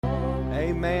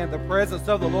Amen. The presence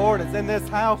of the Lord is in this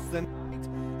house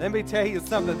tonight. Let me tell you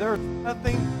something.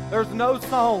 There's no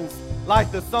songs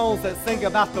like the songs that sing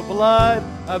about the blood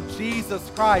of Jesus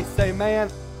Christ.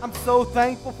 Amen. I'm so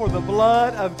thankful for the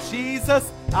blood of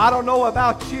Jesus. I don't know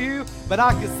about you, but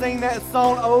I can sing that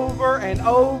song over and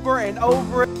over and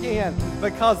over again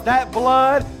because that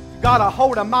blood got a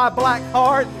hold of my black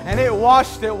heart and it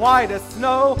washed it white as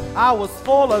snow. I was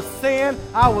full of sin.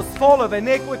 I was full of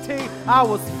iniquity. I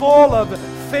was full of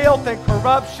filth and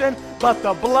corruption. But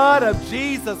the blood of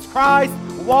Jesus Christ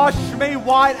washed me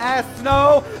white as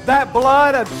snow. That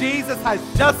blood of Jesus has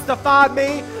justified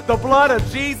me. The blood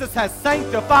of Jesus has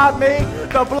sanctified me.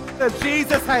 The blood of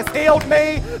Jesus has healed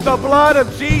me. The blood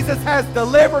of Jesus has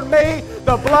delivered me.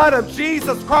 The blood of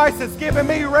Jesus Christ has given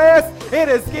me rest. It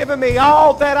has given me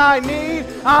all that I need.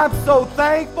 I'm so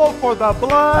thankful for the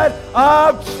blood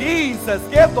of Jesus.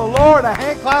 Give the Lord a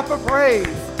hand clap of praise.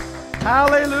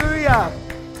 Hallelujah.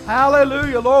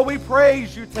 Hallelujah. Lord, we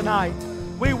praise you tonight.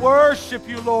 We worship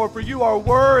you, Lord, for you are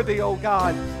worthy, oh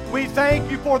God. We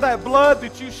thank you for that blood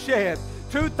that you shed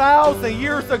 2,000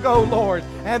 years ago, Lord.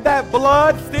 And that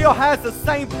blood still has the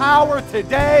same power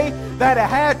today that it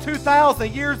had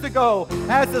 2,000 years ago.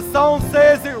 As the song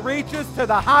says, it reaches to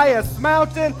the highest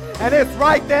mountain, and it's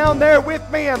right down there with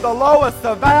me in the lowest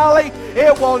of valley.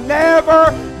 It will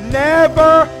never,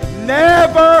 never,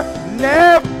 never,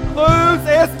 never lose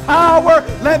its power.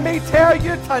 Let me tell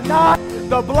you tonight,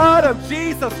 the blood of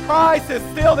Jesus Christ is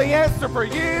still the answer for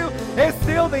you. It's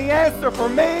still the answer for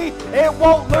me. It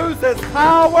won't lose its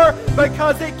power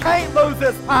because it can't lose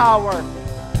its power.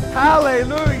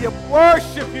 Hallelujah.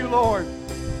 Worship you, Lord.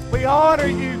 We honor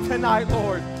you tonight,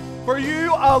 Lord. For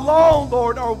you alone,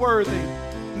 Lord, are worthy.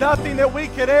 Nothing that we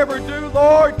could ever do,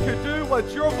 Lord, could do what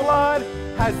your blood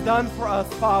has done for us,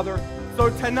 Father. So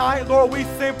tonight, Lord, we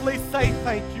simply say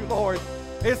thank you, Lord.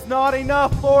 It's not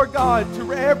enough, Lord God,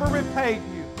 to ever repay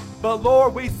you. But,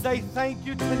 Lord, we say thank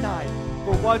you tonight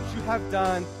for what you have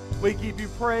done. We give you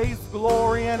praise,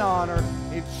 glory, and honor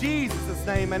in Jesus'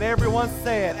 name. And everyone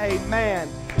said amen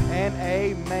and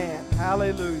amen.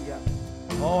 Hallelujah.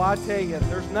 Oh, I tell you,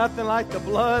 there's nothing like the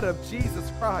blood of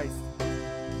Jesus Christ.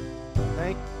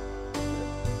 Thank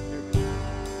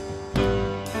you.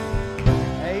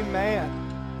 Amen.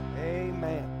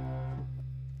 Amen.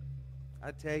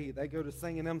 I tell you, they go to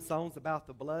singing them songs about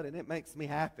the blood, and it makes me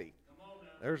happy.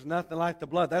 There's nothing like the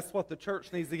blood. That's what the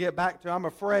church needs to get back to. I'm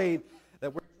afraid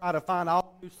that we're trying to find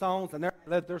all new songs, and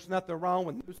there's nothing wrong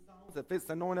with new songs. If it's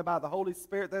anointed by the Holy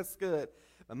Spirit, that's good.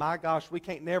 But my gosh, we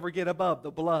can't never get above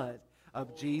the blood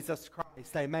of Jesus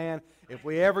Christ. Amen. If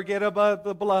we ever get above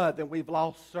the blood, then we've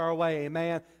lost our way.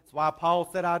 Amen. That's why Paul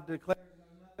said, I declare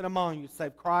nothing among you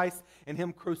save Christ and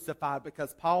him crucified,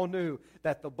 because Paul knew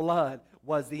that the blood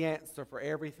was the answer for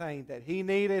everything that he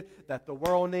needed, that the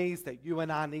world needs, that you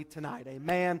and I need tonight.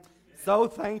 Amen. So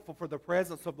thankful for the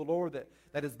presence of the Lord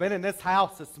that has been in this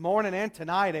house this morning and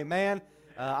tonight. Amen.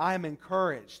 I am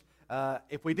encouraged.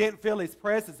 If we didn't feel his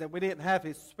presence and we didn't have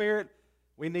his spirit,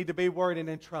 we need to be worried and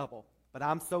in trouble. But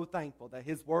I'm so thankful that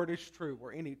his word is true.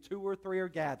 Where any two or three are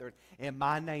gathered in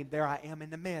my name, there I am in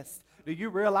the midst. Do you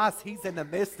realize he's in the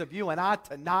midst of you and I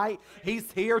tonight?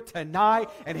 He's here tonight,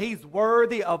 and he's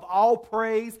worthy of all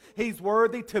praise. He's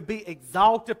worthy to be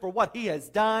exalted for what he has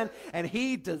done, and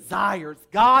he desires,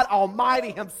 God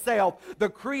Almighty himself, the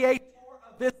creator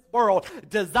of this world,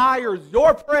 desires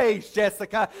your praise,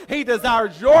 Jessica. He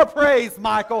desires your praise,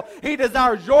 Michael. He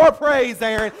desires your praise,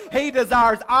 Aaron. He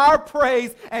desires our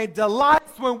praise and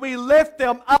delights when we lift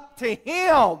them up to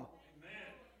him. Amen.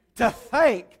 To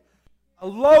thank a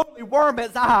lowly worm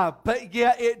as I, but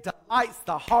yet it delights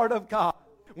the heart of God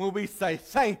when we say,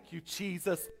 thank you,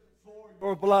 Jesus, for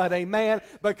your blood. Amen.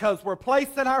 Because we're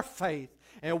placing our faith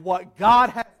in what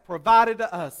God has provided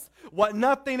to us. What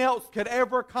nothing else could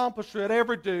ever accomplish or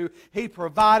ever do, he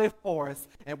provided for us.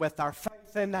 And with our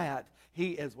faith in that,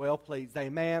 he is well pleased.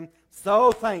 Amen.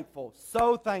 So thankful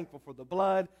for the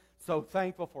blood, so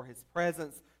thankful for his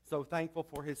presence, so thankful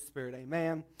for his spirit.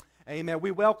 Amen. Amen. We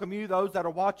welcome you, those that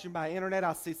are watching by internet.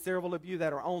 I see several of you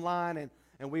that are online,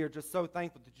 and we are just so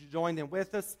thankful that you joined in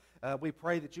with us. We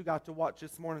pray that you got to watch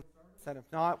this morning's service, and if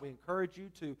not, we encourage you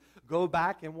to go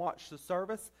back and watch the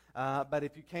service. But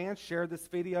if you can, share this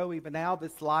video even now,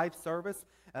 this live service,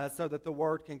 so that the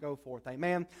word can go forth.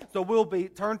 Amen. So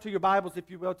turn to your Bibles, if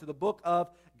you will, to the book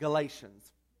of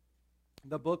Galatians.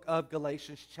 The book of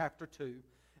Galatians, chapter 2.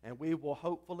 And we will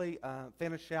hopefully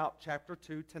finish out chapter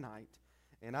 2 tonight.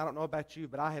 And I don't know about you,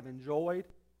 but I have enjoyed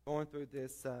going through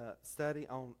this study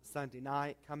on Sunday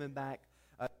night, coming back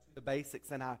to the basics.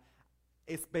 And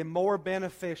it's been more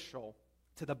beneficial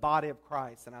to the body of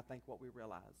Christ than I think what we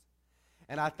realize.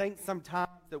 And I think sometimes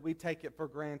that we take it for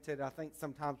granted. I think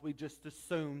sometimes we just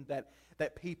assume that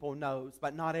people knows,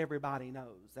 but not everybody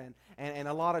knows. And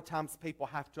a lot of times people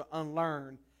have to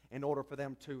unlearn in order for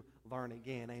them to learn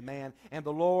again. Amen. And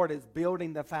the Lord is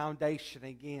building the foundation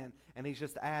again, and He's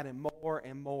just adding more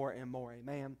and more and more.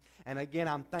 Amen. And again,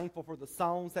 I'm thankful for the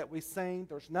songs that we sing.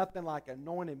 There's nothing like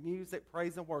anointed music,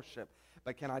 praise, and worship.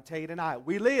 But can I tell you tonight,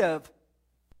 we live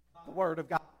by the Word of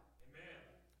God.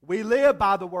 We live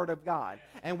by the Word of God.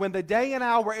 And when the day and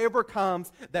hour ever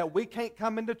comes that we can't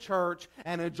come into church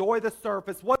and enjoy the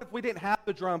service, what if we didn't have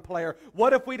the drum player?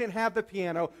 What if we didn't have the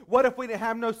piano? What if we didn't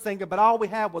have no singing, but all we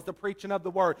had was the preaching of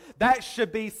the Word? That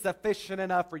should be sufficient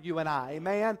enough for you and I.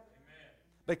 Amen?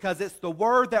 Because it's the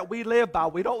Word that we live by.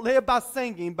 We don't live by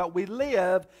singing, but we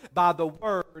live by the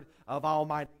Word of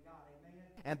Almighty God. Amen?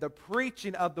 And the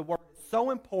preaching of the Word is so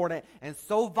important and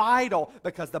so vital,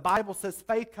 because the Bible says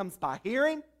faith comes by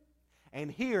hearing, and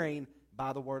hearing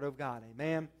by the Word of God.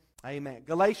 Amen. Amen.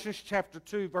 Galatians chapter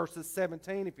 2, verses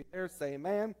 17. If you're there, say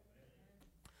amen.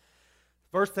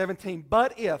 Verse 17.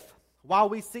 But if, while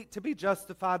we seek to be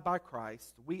justified by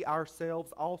Christ, we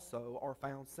ourselves also are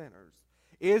found sinners,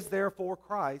 is therefore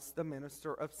Christ the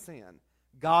minister of sin?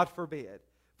 God forbid.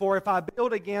 For if I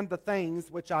build again the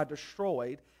things which I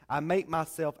destroyed, I make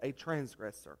myself a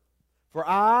transgressor. For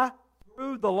I,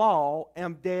 through the law,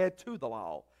 am dead to the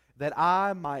law, that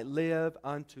I might live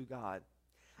unto God.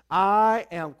 I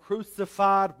am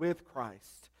crucified with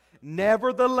Christ.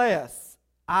 Nevertheless,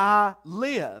 I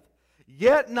live.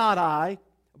 Yet not I,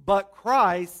 but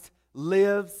Christ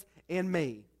lives in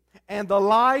me. And the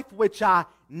life which I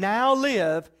now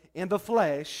live in the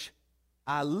flesh,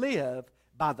 I live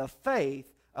by the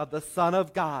faith of the Son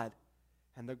of God.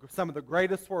 And some of the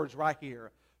greatest words right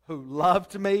here. Who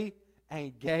loved me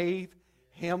and gave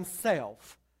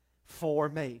Himself for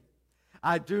me.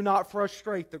 I do not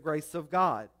frustrate the grace of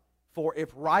God. For if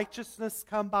righteousness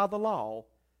come by the law,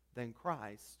 then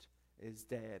Christ is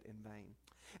dead in vain.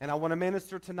 And I want to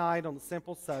minister tonight on the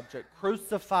simple subject,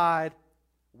 crucified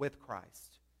with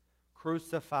Christ.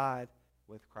 Crucified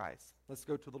with Christ. Let's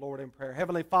go to the Lord in prayer.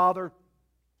 Heavenly Father,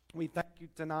 we thank you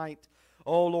tonight,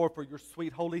 oh Lord, for your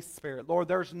sweet Holy Spirit. Lord,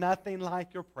 there's nothing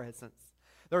like your presence.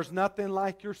 There's nothing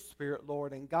like your Spirit,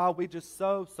 Lord. And God, we just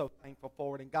so thankful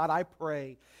for it. And God, I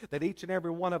pray that each and every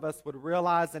one of us would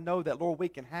realize and know that, Lord, we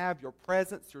can have your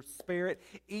presence, your Spirit,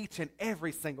 each and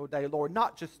every single day, Lord.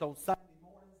 Not just on Sunday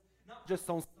mornings, not just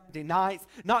on Sunday nights,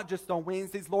 not just on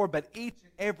Wednesdays, Lord, but each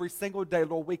and every single day,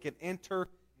 Lord, we can enter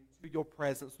into your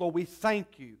presence. Lord, we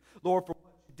thank you, Lord, for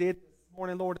what you did this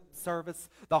morning, Lord, in the service,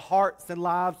 the hearts and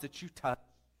lives that you touched.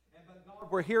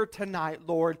 We're here tonight,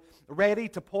 Lord, ready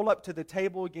to pull up to the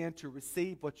table again to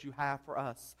receive what you have for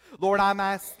us. Lord, I'm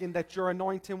asking that your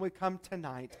anointing would come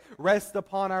tonight. Rest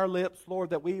upon our lips, Lord,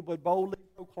 that we would boldly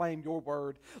proclaim your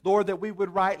word. Lord, that we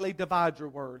would rightly divide your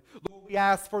word. Lord, we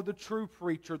ask for the true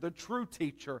preacher, the true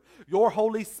teacher, your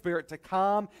Holy Spirit to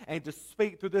come and to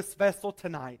speak through this vessel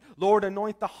tonight. Lord,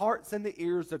 anoint the hearts and the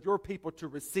ears of your people to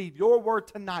receive your word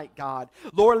tonight, God.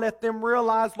 Lord, let them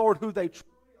realize, Lord, who they truly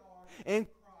are in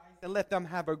Christ, and let them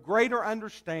have a greater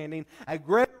understanding, a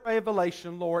greater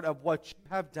revelation, Lord, of what you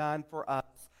have done for us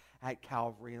at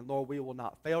Calvary. And Lord, we will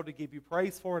not fail to give you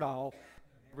praise for it all.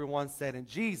 Everyone said in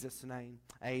Jesus' name,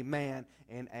 amen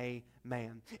and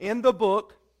amen. In the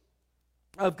book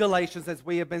of Galatians, as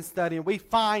we have been studying, we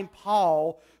find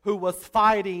Paul, who was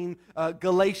fighting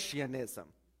Galatianism.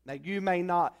 Now, you may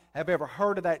not have ever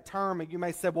heard of that term, and you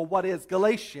may say, well, what is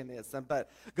Galatianism?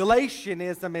 But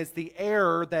Galatianism is the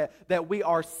error that we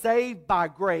are saved by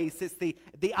grace. It's the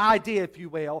idea, if you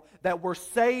will, that we're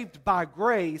saved by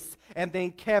grace and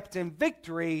then kept in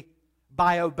victory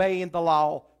by obeying the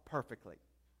law perfectly.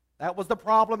 That was the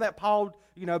problem that Paul,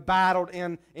 battled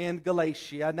in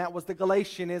Galatia, and that was the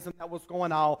Galatianism that was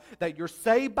going on, that you're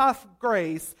saved by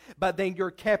grace, but then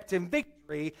you're kept in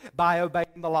victory by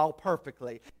obeying the law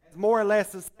perfectly. It's more or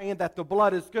less is saying that the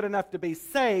blood is good enough to be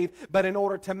saved, but in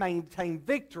order to maintain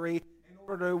victory, in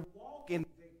order to walk in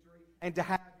victory, and to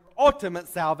have your ultimate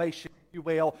salvation, if you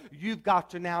will, you've got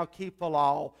to now keep the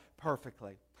law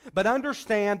perfectly. But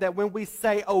understand that when we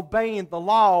say obeying the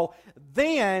law,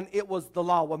 then it was the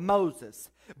law of Moses.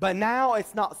 But now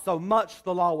it's not so much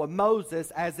the law of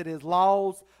Moses as it is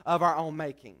laws of our own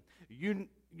making. You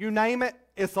name it,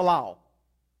 it's a law.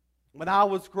 When I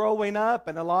was growing up,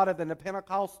 and a lot of the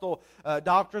Pentecostal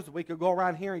doctors, we could go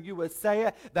around here and you would say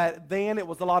it, that then it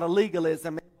was a lot of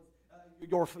legalism.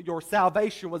 Your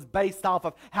salvation was based off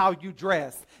of how you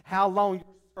dressed, how long your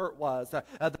skirt was, the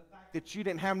fact fact that you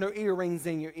didn't have no earrings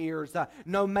in your ears,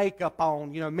 no makeup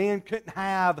on. Men couldn't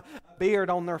have a beard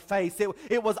on their face.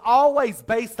 It was always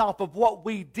based off of what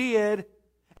we did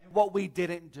and what we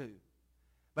didn't do.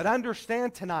 But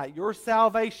understand tonight, your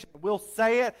salvation, we'll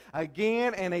say it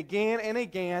again and again and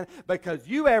again, because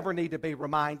you ever need to be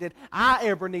reminded, I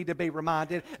ever need to be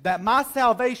reminded, that my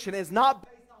salvation is not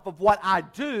based off of what I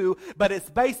do, but it's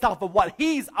based off of what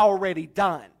He's already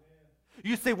done.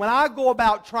 You see, when I go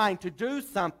about trying to do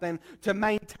something, to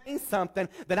maintain something,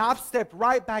 then I've stepped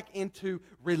right back into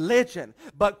religion.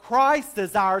 But Christ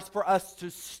desires for us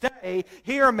to stay,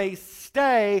 hear me,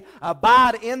 stay,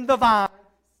 abide in the vine,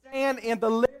 stand in the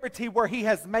liberty where He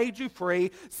has made you free.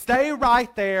 Stay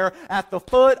right there at the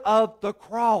foot of the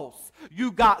cross.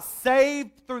 You got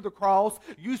saved through the cross.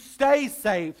 You stay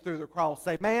saved through the cross.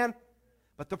 Amen?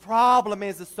 But the problem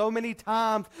is that so many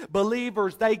times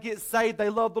believers, they get saved, they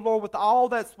love the Lord with all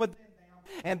that's within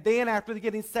them, and then after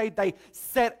getting saved, they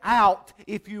set out,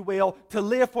 if you will, to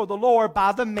live for the Lord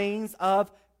by the means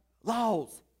of laws.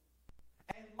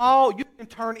 And law, you can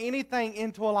turn anything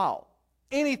into a law.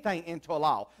 Anything into a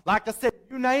law. Like I said,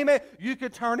 you name it, you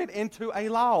could turn it into a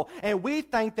law. And we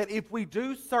think that if we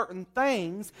do certain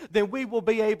things, then we will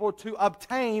be able to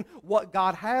obtain what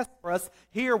God has for us.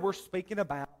 Here we're speaking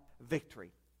about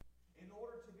victory. In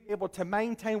order to be able to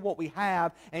maintain what we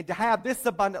have and to have this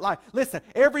abundant life. Listen,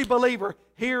 every believer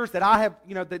hears that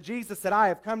that Jesus said, I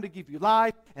have come to give you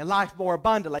life and life more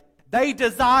abundantly. They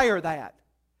desire that.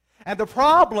 And the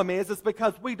problem is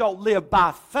because we don't live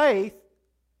by faith,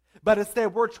 but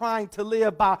instead we're trying to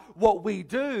live by what we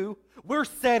do. We're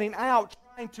setting out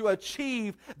trying to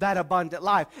achieve that abundant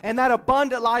life. And that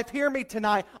abundant life, hear me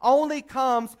tonight, only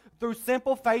comes through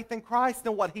simple faith in Christ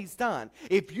and what He's done.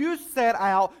 If you set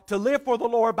out to live for the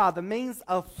Lord by the means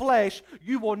of flesh,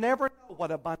 you will never know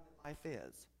what abundant life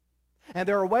is. And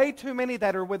there are way too many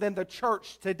that are within the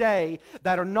church today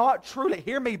that are not truly,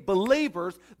 hear me,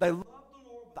 believers. They love the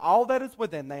Lord with all that is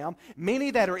within them.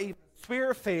 Many that are even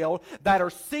Spirit-filled, that are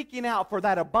seeking out for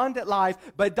that abundant life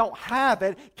but don't have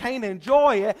it, can't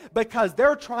enjoy it because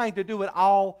they're trying to do it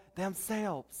all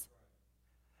themselves.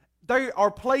 They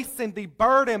are placing the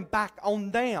burden back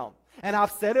on them. And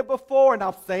I've said it before and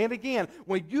I'll say it again.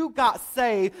 When you got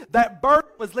saved, that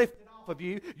burden was lifted off of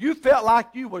you. You felt like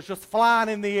you was just flying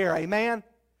in the air. Amen?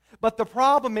 But the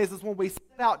problem is when we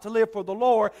set out to live for the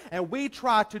Lord and we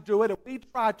try to do it and we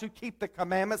try to keep the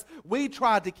commandments, we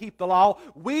try to keep the law,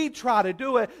 we try to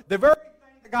do it, the very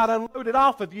thing that got unloaded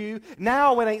off of you,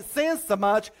 now it ain't sin so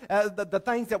much, the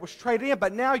things that was traded in,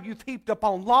 but now you've heaped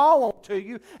upon law onto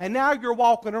you, and now you're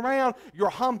walking around, you're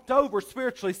humped over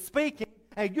spiritually speaking,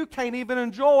 and you can't even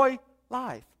enjoy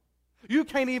life. You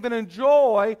can't even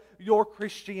enjoy your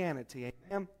Christianity.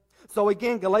 Amen? So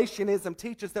again, Galatianism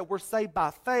teaches that we're saved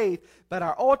by faith, but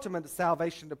our ultimate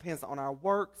salvation depends on our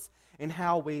works and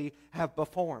how we have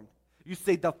performed. You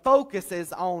see, the focus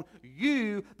is on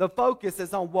you, the focus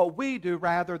is on what we do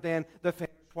rather than the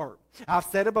finished work. I've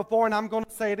said it before and I'm going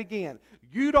to say it again.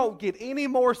 You don't get any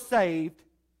more saved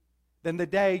than the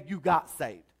day you got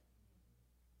saved.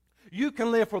 You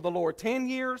can live for the Lord 10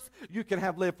 years. You can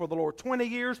have lived for the Lord 20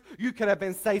 years. You could have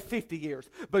been saved 50 years.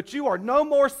 But you are no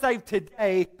more saved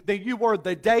today than you were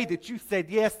the day that you said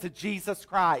yes to Jesus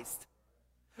Christ.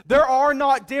 There are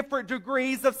not different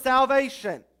degrees of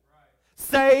salvation.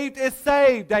 Saved is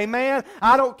saved, amen?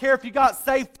 I don't care if you got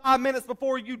saved 5 minutes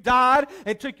before you died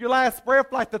and took your last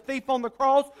breath like the thief on the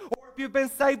cross, or if you've been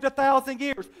saved 1,000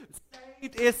 years.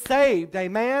 Saved is saved,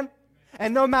 amen?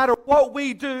 And no matter what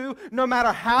we do, no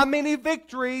matter how many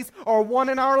victories are won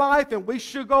in our life, and we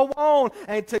should go on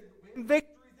and to win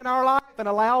victories in our life and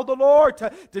allow the Lord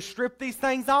to strip these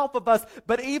things off of us.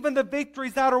 But even the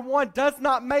victories that are won does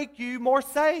not make you more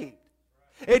saved.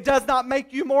 It does not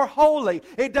make you more holy.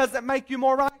 It doesn't make you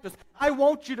more righteous. I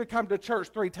want you to come to church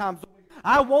 3 times a week.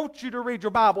 I want you to read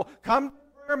your Bible. Come to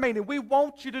prayer meeting. We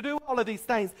want you to do all of these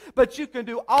things. But you can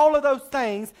do all of those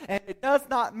things, and it does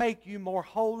not make you more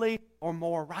holy or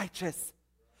more righteous.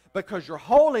 Because your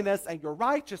holiness and your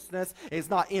righteousness is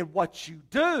not in what you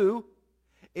do.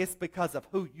 It's because of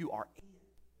who you are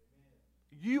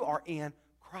in. You are in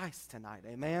Christ tonight.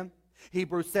 Amen?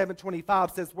 Hebrews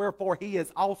 7:25 says, wherefore He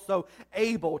is also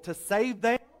able to save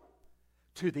them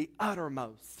to the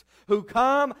uttermost, who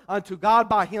come unto God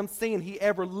by Him, seeing He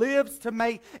ever lives to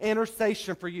make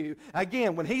intercession for you.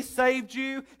 Again, when He saved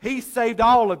you, He saved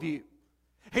all of you.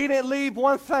 He didn't leave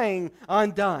one thing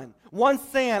undone, one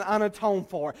sin unatoned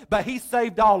for, but He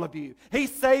saved all of you. He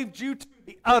saved you to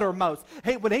the uttermost.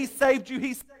 When He saved you,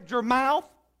 He saved your mouth.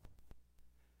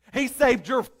 He saved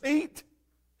your feet.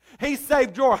 He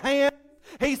saved your hands.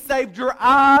 He saved your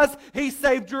eyes. He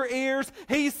saved your ears.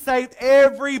 He saved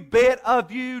every bit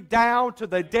of you down to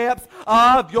the depths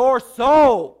of your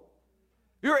soul.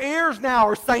 Your ears now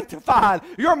are sanctified.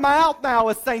 Your mouth now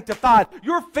is sanctified.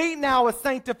 Your feet now is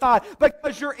sanctified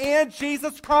because you're in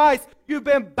Jesus Christ. You've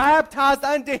been baptized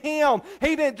unto Him.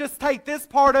 He didn't just take this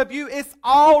part of you. It's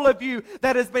all of you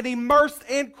that has been immersed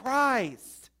in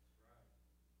Christ.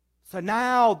 So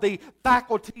now the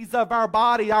faculties of our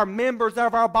body, our members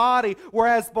of our body,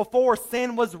 whereas before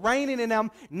sin was reigning in them,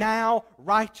 now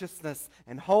righteousness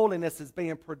and holiness is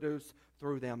being produced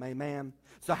through them. Amen.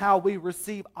 So how we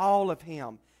receive all of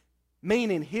Him,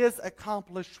 meaning His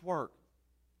accomplished work.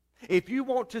 If you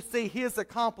want to see His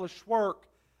accomplished work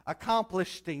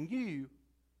accomplished in you,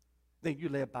 then you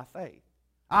live by faith.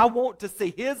 I want to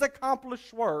see His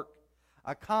accomplished work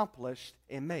accomplished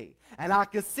in me. And I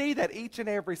can see that each and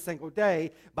every single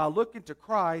day by looking to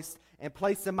Christ and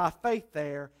placing my faith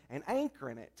there and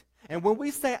anchoring it. And when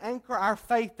we say anchor our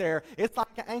faith there, it's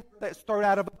like an anchor that's thrown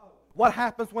out of a boat. What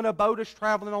happens when a boat is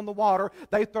traveling on the water?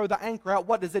 They throw the anchor out.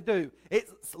 What does it do? It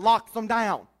locks them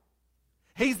down.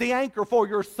 He's the anchor for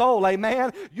your soul,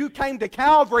 amen? You came to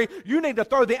Calvary. You need to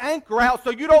throw the anchor out so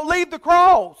you don't leave the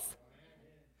cross.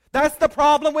 That's the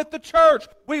problem with the church.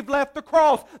 We've left the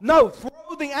cross. No,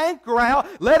 throw the anchor out.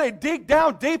 Let it dig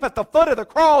down deep at the foot of the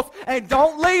cross and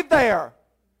don't leave there.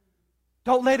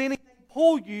 Don't let anything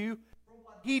pull you from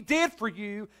what He did for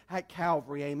you at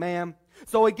Calvary, amen?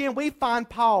 So again, we find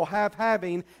Paul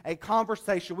having a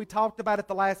conversation. We talked about it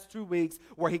the last 2 weeks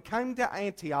where he came to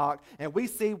Antioch, and we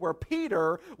see where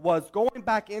Peter was going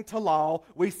back into law.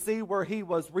 We see where he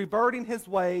was reverting his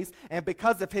ways, and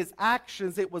because of his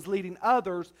actions, it was leading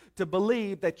others to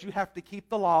believe that you have to keep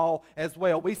the law as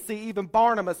well. We see even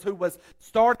Barnabas, who was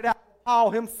started out with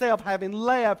Paul himself, having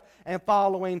left and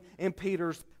following in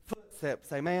Peter's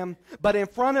footsteps. Amen? But in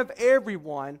front of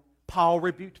everyone, Paul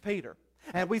rebuked Peter.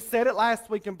 And we said it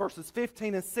last week in verses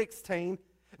 15 and 16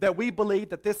 that we believe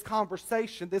that this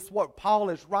conversation, this what Paul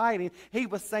is writing, he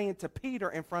was saying to Peter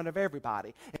in front of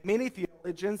everybody. And many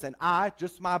theologians, and I,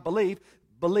 just my belief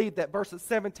that verses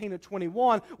 17 and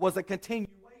 21 was a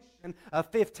continuation of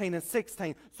 15 and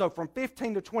 16. So from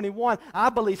 15 to 21,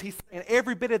 I believe he's saying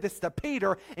every bit of this to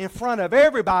Peter in front of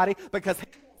everybody because he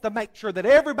wants to make sure that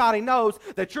everybody knows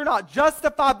that you're not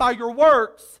justified by your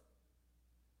works.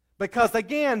 Because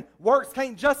again, works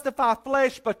can't justify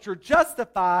flesh, but you're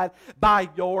justified by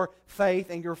your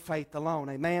faith and your faith alone.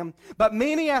 Amen? But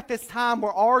many at this time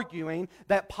were arguing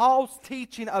that Paul's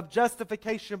teaching of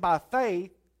justification by faith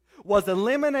was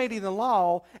eliminating the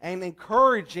law and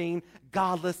encouraging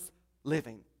godless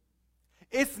living.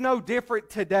 It's no different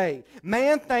today.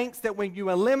 Man thinks that when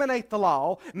you eliminate the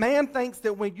law, man thinks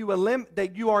that when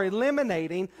that you are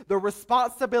eliminating the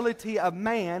responsibility of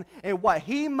man and what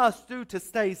he must do to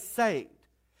stay saved.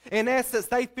 In essence,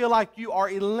 they feel like you are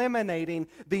eliminating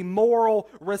the moral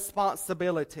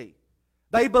responsibility.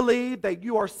 They believe that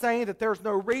you are saying that there's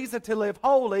no reason to live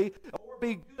holy or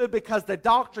be good because the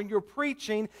doctrine you're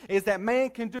preaching is that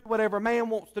man can do whatever man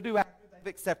wants to do after they've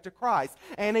accepted Christ.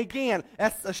 And again,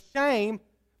 that's a shame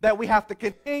that we have to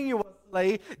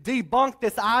continuously debunk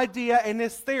this idea and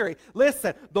this theory.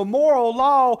 Listen, the moral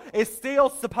law is still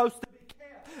supposed to be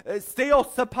kept. It's still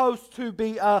supposed to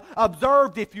be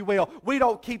observed, if you will. We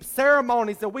don't keep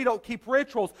ceremonies and we don't keep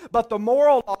rituals, but the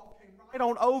moral law right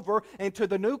on over into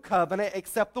the new covenant,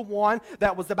 except the one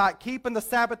that was about keeping the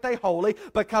Sabbath day holy,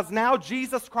 because now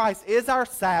Jesus Christ is our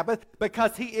Sabbath,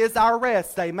 because He is our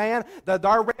rest. Amen?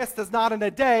 Our rest is not in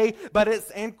a day, but it's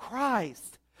in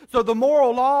Christ. So the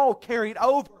moral law carried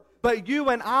over, but you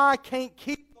and I can't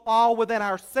keep the law within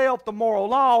ourselves, the moral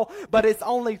law, but it's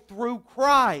only through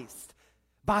Christ,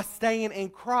 by staying in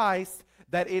Christ,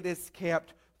 that it is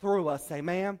kept through us.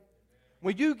 Amen?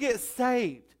 When you get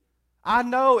saved, I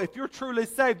know if you're truly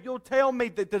saved, you'll tell me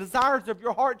that the desires of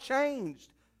your heart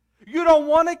changed. You don't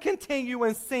want to continue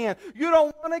in sin. You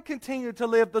don't want to continue to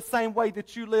live the same way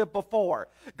that you lived before.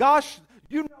 Gosh,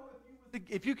 you know,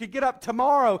 if you could get up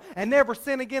tomorrow and never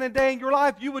sin again a day in your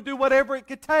life, you would do whatever it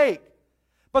could take.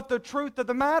 But the truth of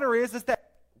the matter is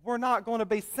that we're not going to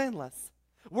be sinless.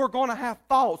 We're going to have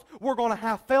faults. We're going to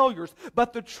have failures.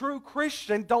 But the true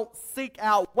Christian don't seek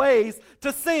out ways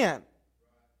to sin.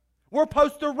 We're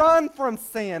supposed to run from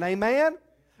sin, amen?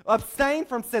 Abstain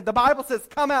from sin. The Bible says,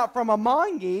 come out from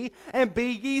among ye and be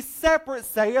ye separate,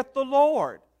 saith the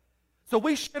Lord. So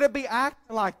we shouldn't be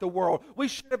acting like the world. We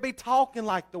shouldn't be talking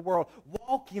like the world,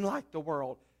 walking like the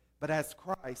world, but as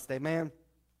Christ, amen?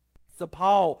 So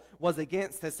Paul was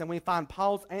against this, and we find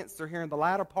Paul's answer here in the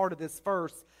latter part of this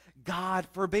verse, God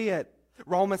forbid.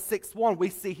 Romans 6:1, we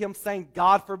see him saying,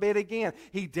 God forbid again.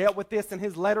 He dealt with this in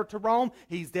his letter to Rome.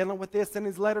 He's dealing with this in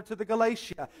his letter to the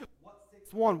Galatia.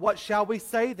 6:1, what shall we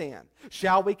say then?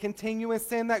 Shall we continue in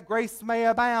sin that grace may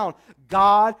abound?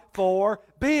 God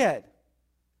forbid.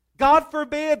 God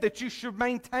forbid that you should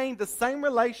maintain the same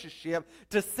relationship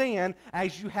to sin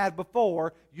as you had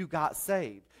before you got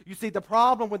saved. You see, the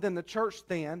problem within the church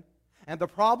then, and the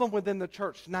problem within the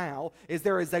church now, is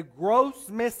there is a gross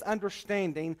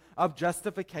misunderstanding of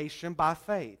justification by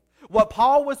faith. What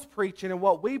Paul was preaching and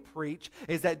what we preach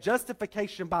is that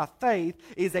justification by faith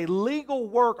is a legal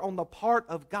work on the part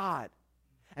of God.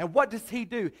 And what does he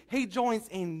do? He joins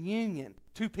in union,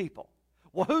 two people.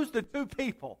 Well, who's the two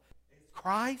people? It's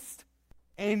Christ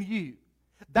and you.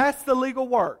 That's the legal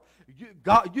work.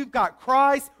 You've got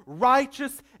Christ,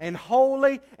 righteous and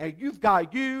holy, and you've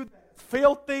got you,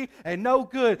 filthy and no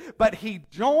good, but he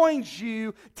joins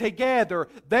you together.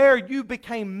 There you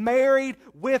became married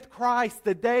with Christ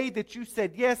the day that you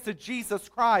said yes to Jesus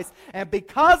Christ. And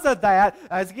because of that,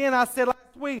 as again I said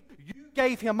last week, you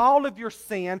gave him all of your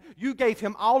sin, you gave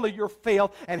him all of your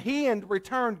filth, and he in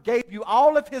return gave you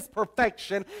all of his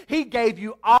perfection. He gave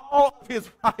you all of his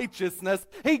righteousness.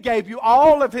 He gave you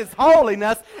all of his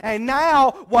holiness. And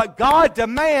now what God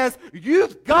demands,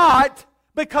 you've got,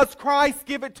 because Christ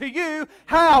give it to you.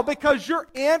 How? Because you're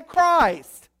in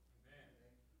Christ.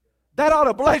 That ought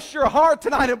to bless your heart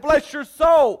tonight and bless your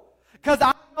soul. Because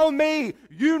I know me,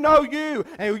 you know you,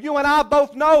 and you and I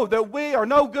both know that we are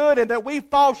no good and that we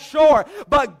fall short.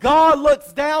 But God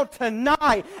looks down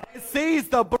tonight and sees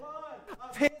the blood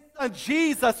of his Son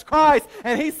Jesus Christ,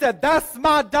 and he said, that's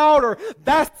my daughter,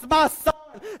 that's my son.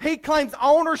 He claims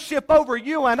ownership over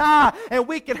you and I, and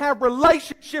we can have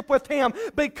relationship with him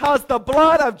because the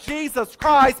blood of Jesus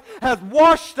Christ has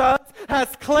washed us, has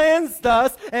cleansed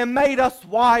us, and made us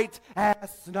white as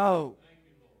snow.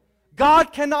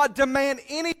 God cannot demand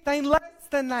anything less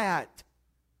than that.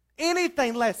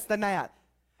 Anything less than that.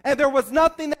 And there was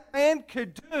nothing that man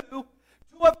could do to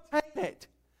obtain it.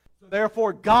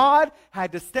 Therefore, God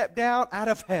had to step down out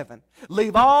of heaven,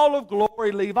 leave all of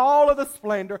glory, leave all of the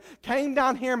splendor, came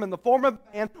down here in the form of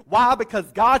man. Why?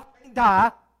 Because God can't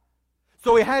die.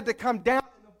 So he had to come down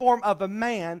in the form of a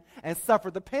man and suffer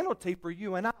the penalty for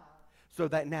you and I, so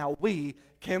that now we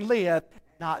can live,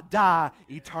 not die,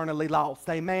 eternally lost.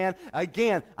 Amen.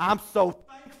 Again, I'm so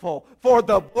thankful for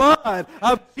the blood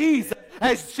of Jesus.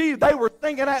 As they were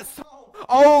singing that song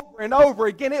over and over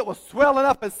again, it was swelling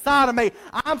up inside of me.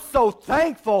 I'm so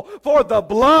thankful for the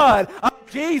blood of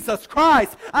Jesus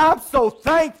Christ. I'm so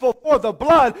thankful for the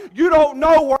blood. You don't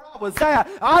know where I was at.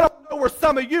 I don't know where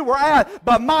some of you were at,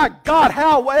 but my God,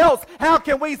 how else? How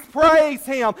can we praise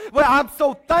him? Well, I'm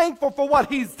so thankful for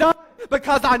what he's done,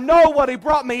 because I know what he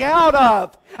brought me out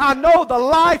of. I know the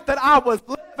life that I was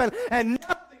living, and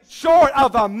nothing short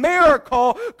of a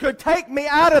miracle could take me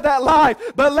out of that life.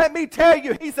 But let me tell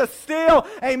you, he's still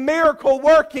a miracle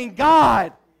working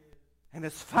God, and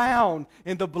it's found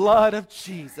in the blood of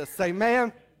Jesus.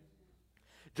 Amen.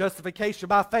 Justification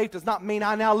by faith does not mean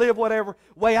I now live whatever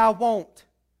way I want,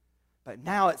 but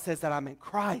now it says that I'm in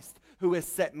Christ, who has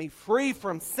set me free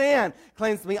from sin,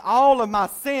 cleansed me all of my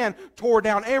sin, tore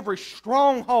down every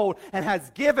stronghold, and has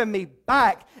given me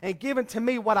back and given to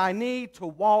me what I need to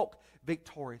walk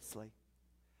victoriously.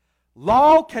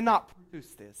 Law cannot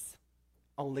produce this,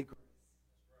 only grace.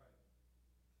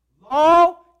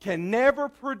 Law can never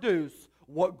produce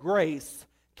what grace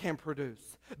can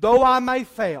produce. Though I may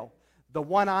fail, the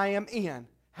one I am in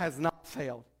has not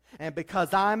failed. And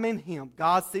because I'm in him,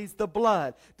 God sees the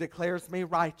blood, declares me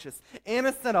righteous,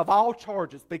 innocent of all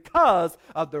charges, because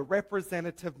of the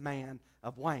representative man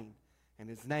of Wayne. And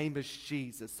his name is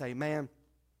Jesus. Amen.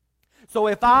 So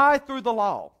if I, through the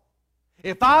law,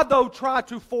 if I, though, try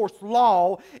to force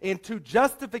law into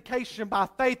justification by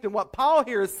faith, and what Paul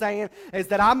here is saying is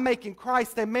that I'm making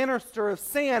Christ a minister of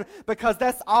sin, because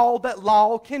that's all that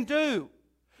law can do.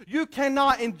 You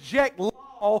cannot inject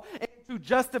law into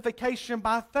justification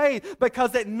by faith,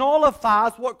 because it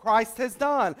nullifies what Christ has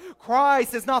done.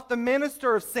 Christ is not the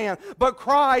minister of sin, but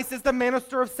Christ is the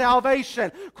minister of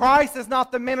salvation. Christ is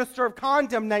not the minister of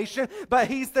condemnation, but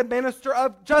he's the minister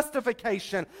of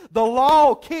justification. The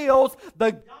law kills,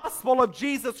 the gospel of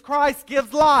Jesus Christ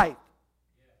gives life.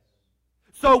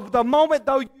 So the moment,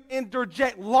 though, you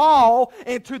interject law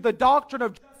into the doctrine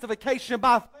of justification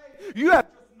by faith, you have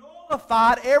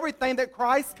nullified everything that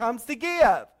Christ comes to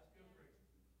give.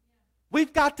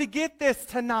 We've got to get this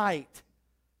tonight.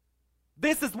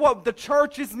 This is what the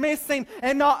church is missing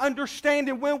and not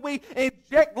understanding. When we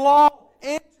inject law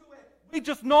into it, we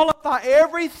just nullify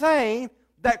everything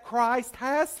that Christ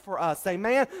has for us.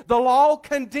 Amen. The law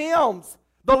condemns.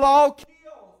 The law kills.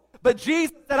 But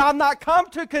Jesus said, I'm not come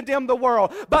to condemn the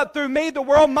world, but through me the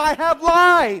world might have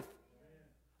life.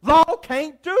 Law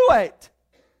can't do it.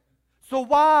 So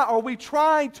why are we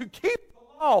trying to keep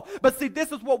the law? But see,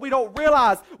 this is what we don't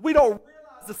realize. We don't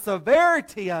realize the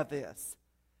severity of this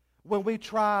when we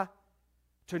try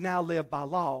to now live by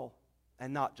law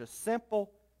and not just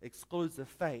simple, exclusive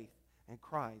faith in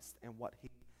Christ and what He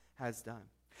has done.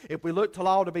 If we look to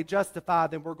law to be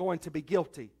justified, then we're going to be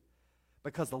guilty,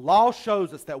 because the law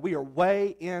shows us that we are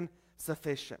way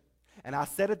insufficient. And I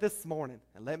said it this morning,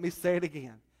 and let me say it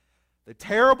again. The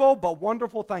terrible but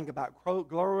wonderful thing about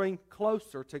growing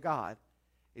closer to God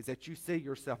is that you see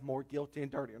yourself more guilty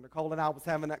and dirty. And Nicole and I was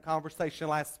having that conversation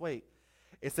last week.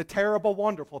 It's a terrible,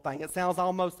 wonderful thing. It sounds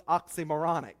almost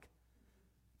oxymoronic.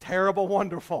 Terrible,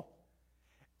 wonderful.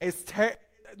 It's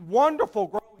wonderful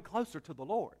growing closer to the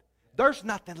Lord. There's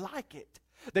nothing like it.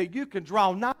 That you can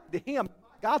draw nigh to Him.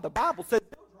 God, the Bible says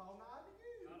He'll draw nigh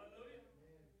to you.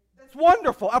 That's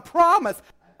wonderful. A promise.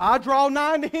 I draw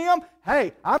nigh to Him.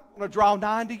 Hey, I'm going to draw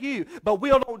nigh to you. But we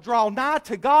don't draw nigh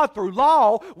to God through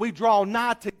law. We draw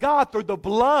nigh to God through the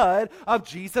blood of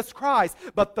Jesus Christ.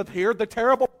 But here, the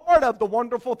terrible part of the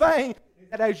wonderful thing is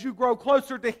that as you grow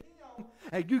closer to Him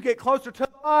and you get closer to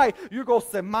the light, you're going to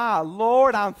say, my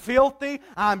Lord, I'm filthy,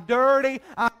 I'm dirty,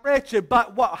 I'm wretched.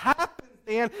 But what happens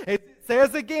then is it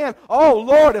says again, oh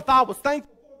Lord, if I was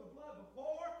thankful for the blood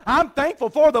before, I'm thankful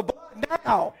for the blood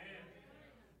now.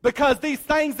 Because these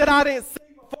things that I didn't see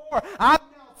before, I'm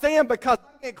now seeing because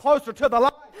I'm getting closer to the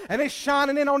light and it's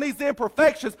shining in on these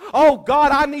imperfections. Oh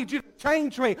God, I need you to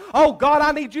change me. Oh God,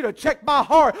 I need you to check my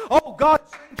heart. Oh God,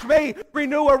 change me.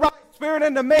 Renew a right spirit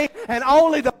into me. And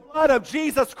only the blood of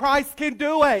Jesus Christ can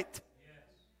do it.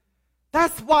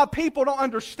 That's why people don't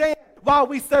understand why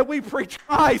we say we preach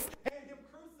Christ and Him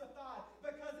crucified.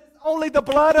 Because it's only the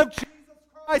blood of Jesus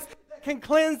Christ that can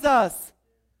cleanse us,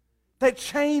 that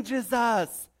changes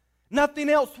us. Nothing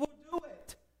else will do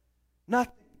it.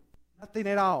 Nothing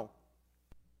at all.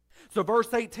 So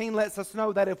verse 18 lets us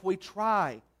know that if we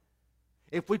try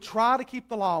to keep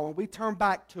the law and we turn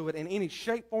back to it in any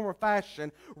shape, form, or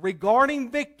fashion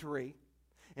regarding victory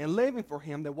and living for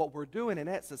Him, then what we're doing in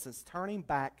essence is turning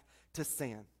back to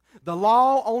sin. The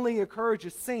law only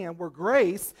encourages sin, where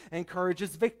grace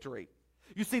encourages victory.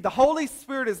 You see, the Holy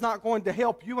Spirit is not going to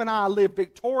help you and I live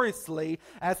victoriously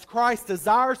as Christ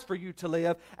desires for you to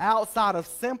live outside of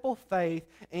simple faith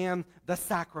and the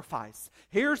sacrifice.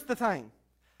 Here's the thing.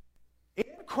 In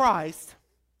Christ,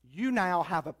 you now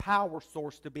have a power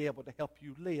source to be able to help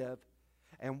you live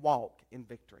and walk in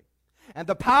victory. And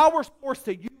the power source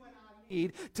that you and I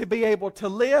need to be able to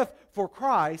live for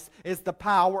Christ is the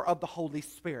power of the Holy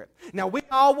Spirit. Now, we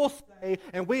all will say,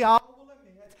 and we all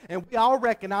and we all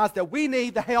recognize that we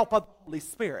need the help of the Holy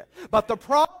Spirit. But the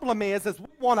problem is we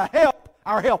want to help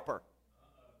our helper.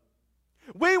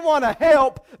 We want to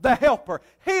help the helper.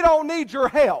 He don't need your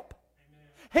help.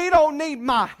 He don't need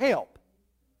my help.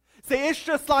 See, it's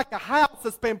just like a house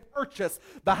that's been purchased.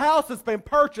 The house has been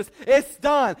purchased. It's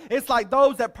done. It's like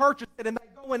those that purchase it and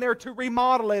they go in there to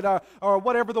remodel it or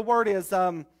whatever the word is.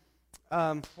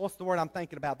 What's the word I'm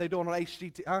thinking about? They do it on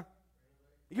HGT, huh?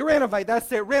 You renovate.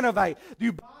 That's it. Renovate.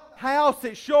 You buy the house,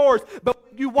 it's yours. But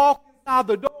when you walk inside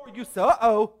the door, you say,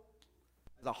 uh-oh,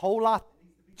 there's a whole lot that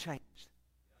needs to be changed.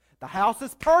 The house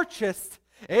is purchased.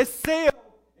 It's sealed.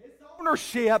 It's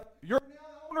ownership. You're now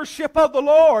the ownership of the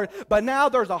Lord. But now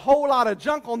there's a whole lot of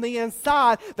junk on the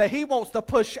inside that He wants to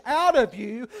push out of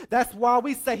you. That's why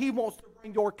we say He wants to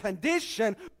bring your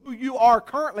condition, who you are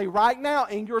currently right now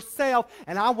in yourself,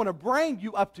 and I want to bring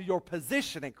you up to your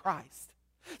position in Christ.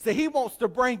 See, He wants to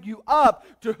bring you up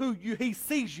to who He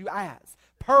sees you as.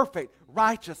 Perfect,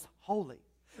 righteous, holy.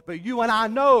 But you and I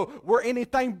know we're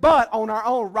anything but on our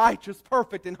own righteous,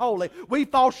 perfect, and holy. We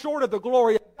fall short of the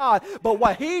glory of God. But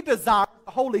what He desires,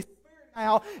 the Holy Spirit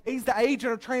now, He's the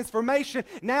agent of transformation,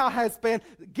 now has been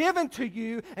given to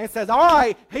you and says, all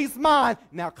right, He's mine.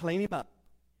 Now clean Him up.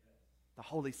 The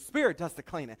Holy Spirit does the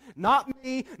cleaning. Not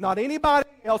me, not anybody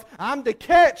else. I'm to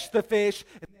catch the fish,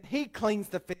 and then He cleans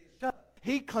the fish up.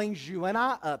 He cleans you and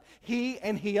I up. He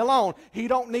and He alone. He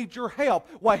don't need your help.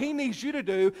 What He needs you to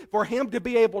do for Him to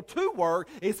be able to work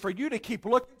is for you to keep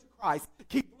looking to Christ.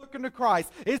 Keep looking to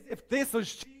Christ. If this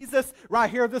was Jesus right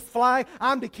here, this flag,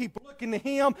 I'm to keep looking to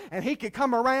Him, and He could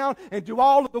come around and do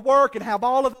all of the work and have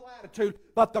all of the latitude.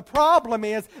 But the problem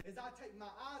is I take my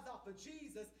eyes off of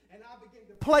Jesus and I begin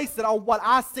to place it on what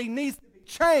I see needs to be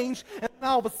changed, and then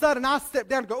all of a sudden I step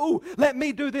down and go, ooh, let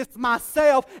me do this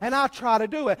myself, and I try to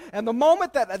do it. And the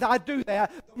moment that I do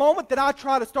that, the moment that I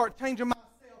try to start changing myself,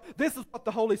 This is what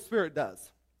the Holy Spirit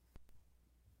does.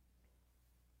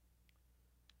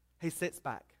 He sits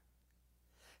back.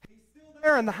 He's still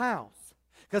there in the house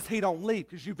because he don't leave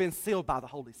because you've been sealed by the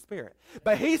Holy Spirit.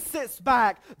 But he sits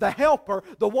back, the helper,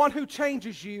 the one who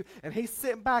changes you, and he's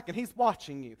sitting back and he's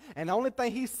watching you. And the only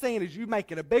thing he's seeing is you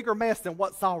making a bigger mess than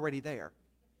what's already there.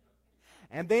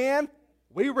 And then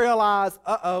we realize,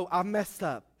 uh-oh, I messed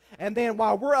up. And then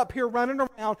while we're up here running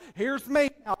around, here's me.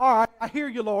 Now, all right, I hear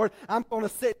you, Lord. I'm going to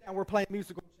sit down. We're playing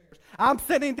musical chairs. I'm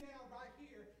sitting down right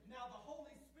here. Now the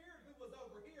Holy Spirit who was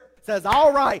over here says,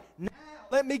 all right, now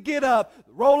let me get up,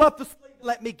 roll up the sleeve,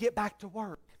 let me get back to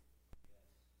work.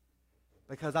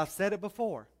 Because I've said it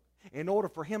before. In order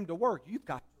for him to work, you've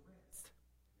got to rest.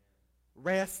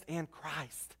 Rest in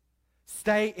Christ.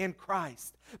 Stay in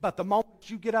Christ. But the moment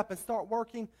you get up and start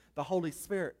working, the Holy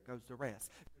Spirit goes to rest.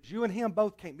 You and him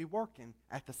both can't be working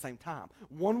at the same time.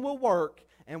 One will work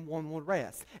and one will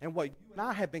rest. And what you and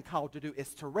I have been called to do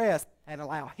is to rest and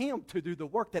allow him to do the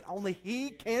work that only he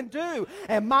can do.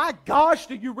 And my gosh,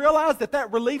 do you realize that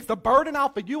that relieves the burden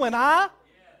off of you and I?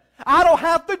 I don't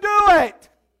have to do it.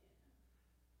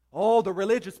 Oh, the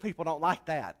religious people don't like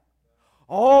that.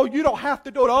 Oh, you don't have to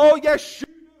do it. Oh, yes, you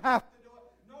do have to do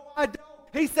it. No, I don't.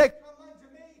 He said, come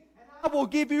unto me and I will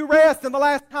give you rest. And the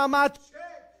last time I checked,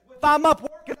 if I'm up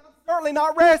working, I'm certainly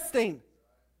not resting.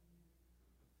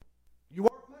 You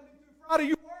work Monday through Friday,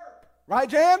 you work. Right,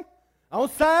 Jan? On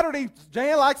Saturday,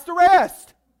 Jan likes to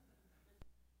rest.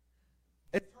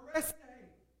 It's her rest day.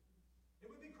 It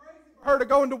would be crazy for her to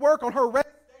go into work on her rest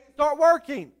day and start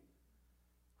working.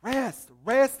 Rest.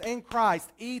 Rest in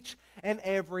Christ each and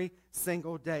every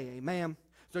single day. Amen.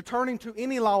 So turning to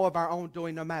any law of our own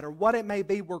doing, no matter what it may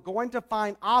be, we're going to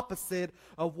find opposite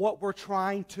of what we're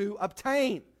trying to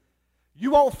obtain.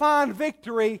 You won't find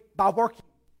victory by working.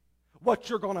 What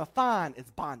you're going to find is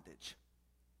bondage.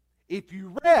 If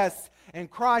you rest in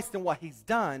Christ and what he's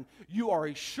done, you are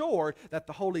assured that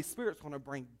the Holy Spirit's going to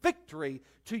bring victory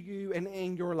to you and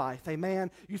in your life. Amen.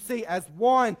 You see, as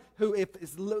one who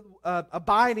is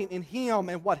abiding in him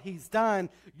and what he's done,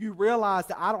 you realize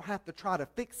that I don't have to try to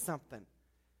fix something.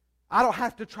 I don't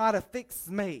have to try to fix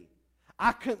me.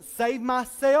 I couldn't save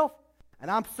myself,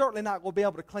 and I'm certainly not going to be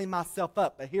able to clean myself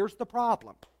up. But here's the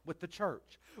problem with the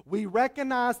church. We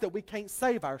recognize that we can't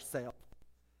save ourselves,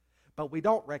 but we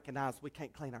don't recognize we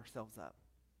can't clean ourselves up.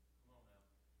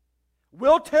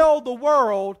 We'll tell the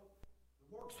world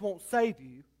the works won't save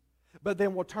you, but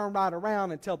then we'll turn right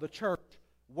around and tell the church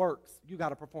works. You got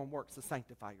to perform works to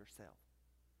sanctify yourself.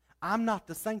 I'm not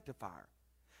the sanctifier.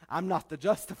 I'm not the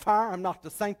justifier. I'm not the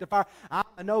sanctifier. I'm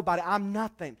a nobody. I'm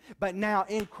nothing. But now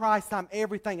in Christ, I'm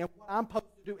everything. And what I'm supposed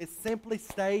to do is simply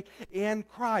stay in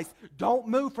Christ. Don't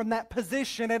move from that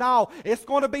position at all. It's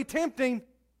going to be tempting.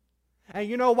 And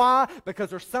you know why?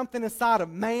 Because there's something inside of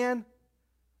man,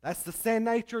 that's the sin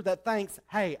nature, that thinks,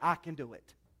 hey, I can do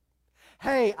it.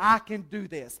 Hey, I can do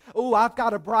this. Oh, I've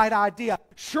got a bright idea.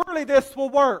 Surely this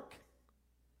will work.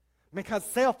 Because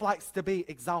self likes to be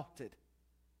exalted.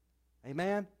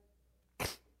 Amen?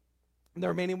 There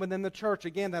are many within the church,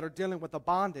 again, that are dealing with a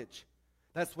bondage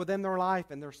that's within their life,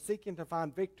 and they're seeking to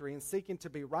find victory and seeking to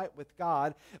be right with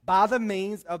God by the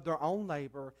means of their own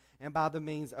labor and by the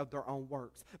means of their own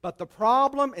works. But the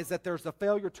problem is that there's a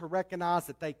failure to recognize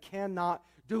that they cannot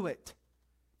do it.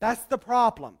 That's the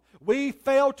problem. We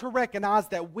fail to recognize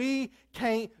that we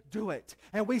can't do it.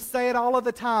 And we say it all of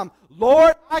the time,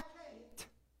 Lord, I can't.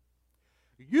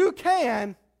 You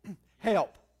can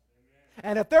help.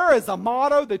 And if there is a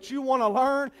motto that you want to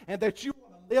learn and that you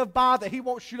want to live by, that he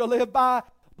wants you to live by,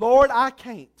 Lord, I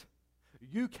can't.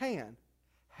 You can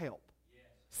help.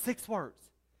 Yes. 6 words.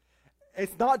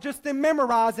 It's not just in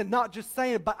memorizing, not just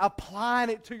saying it, but applying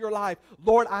it to your life.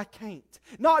 Lord, I can't.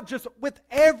 Not just with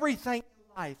everything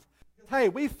in life. Hey,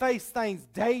 we face things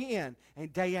day in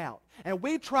and day out. And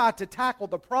we try to tackle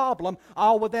the problem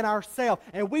all within ourselves.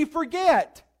 And we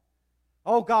forget.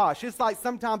 Oh gosh, it's like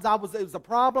sometimes it was a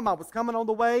problem. I was coming on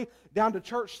the way down to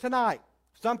church tonight.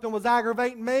 Something was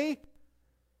aggravating me.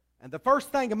 And the first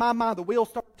thing in my mind, the wheels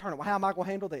started turning. Well, how am I going to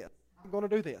handle this? I'm going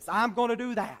to do this. I'm going to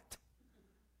do that.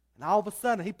 And all of a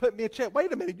sudden, he put me in check.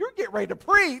 Wait a minute, you're getting ready to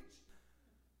preach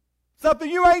something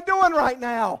you ain't doing right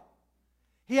now.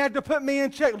 He had to put me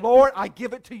in check. Lord, I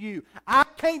give it to you. I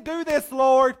can't do this,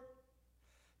 Lord.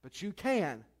 But you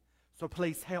can. So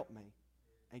please help me.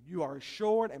 And you are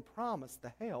assured and promised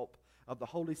the help of the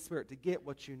Holy Spirit to get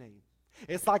what you need.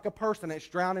 It's like a person that's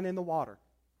drowning in the water.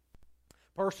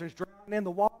 Person's drowning in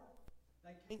the water.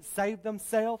 They can't save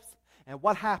themselves. And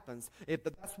what happens?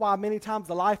 That's why many times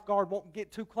the lifeguard won't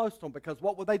get too close to them, because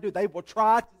what will they do? They will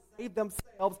try to save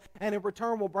themselves, and in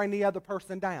return will bring the other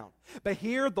person down. But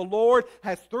here the Lord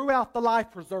has threw out the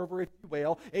life preserver, if you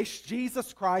will. It's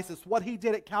Jesus Christ. It's what He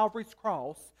did at Calvary's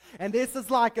cross. And this is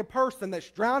like a person that's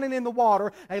drowning in the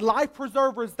water. A life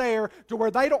preserver is there to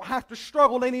where they don't have to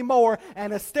struggle anymore.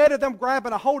 And instead of them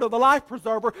grabbing a hold of the life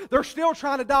preserver, they're still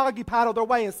trying to doggy paddle their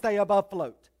way and stay above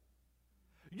float.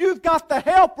 You've got the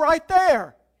help right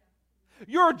there.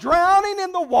 You're drowning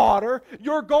in the water.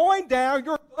 You're going down.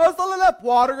 You're guzzling up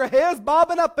water. Your head's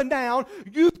bobbing up and down.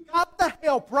 You've got the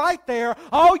help right there.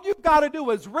 All you've got to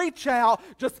do is reach out.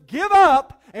 Just give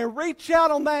up and reach out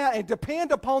on that and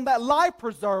depend upon that life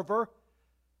preserver.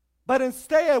 But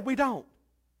instead, we don't.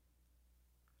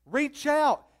 Reach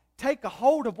out. Take a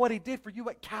hold of what He did for you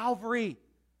at Calvary.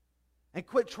 And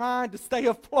quit trying to stay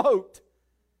afloat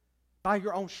by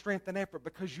your own strength and effort,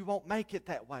 because you won't make it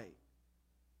that way.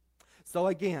 So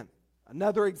again,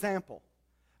 another example,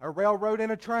 a railroad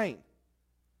and a train.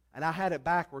 And I had it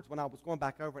backwards when I was going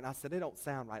back over it, and I said, it don't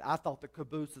sound right. I thought the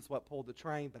caboose is what pulled the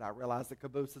train, but I realized the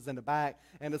caboose is in the back,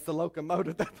 and it's the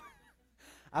locomotive.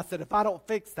 I said, if I don't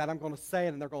fix that, I'm going to say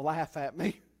it, and they're going to laugh at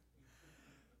me.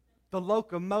 The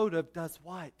locomotive does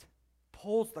what?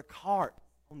 Pulls the cart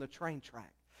on the train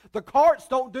track. The carts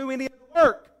don't do any of the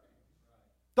work.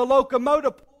 The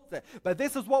locomotive pulls it. But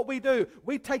this is what we do.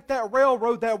 We take that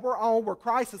railroad that we're on where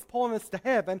Christ is pulling us to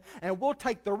heaven, and we'll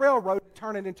take the railroad and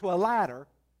turn it into a ladder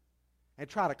and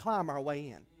try to climb our way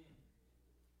in.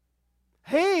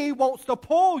 He wants to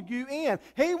pull you in.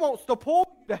 He wants to pull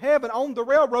you to heaven on the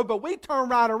railroad, but we turn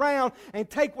right around and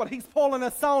take what He's pulling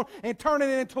us on and turn it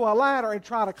into a ladder and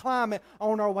try to climb it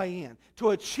on our way in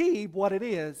to achieve what it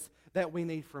is that we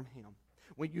need from Him.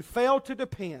 When you fail to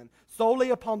depend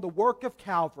solely upon the work of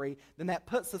Calvary, then that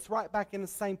puts us right back in the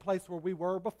same place where we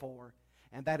were before,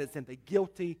 and that is in the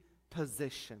guilty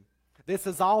position. This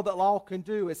is all that law can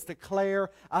do, is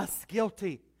declare us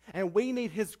guilty. And we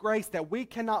need His grace that we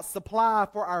cannot supply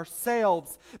for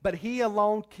ourselves, but He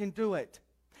alone can do it.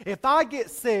 If I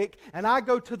get sick and I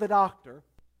go to the doctor,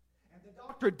 and the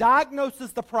doctor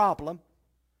diagnoses the problem,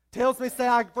 tells me,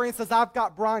 for instance, I've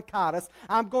got bronchitis,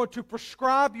 I'm going to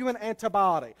prescribe you an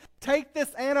antibiotic. Take this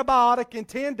antibiotic in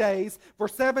 10 days, for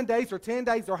 7 days or 10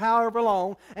 days or however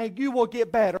long, and you will get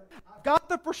better. I've got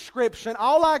the prescription.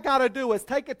 All I got to do is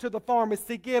take it to the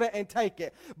pharmacy, get it, and take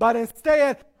it. But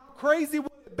instead, how crazy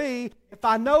would it be if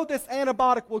I know this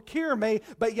antibiotic will cure me,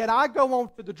 but yet I go on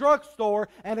to the drugstore,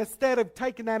 and instead of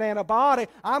taking that antibiotic,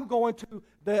 I'm going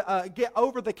to get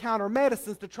over-the-counter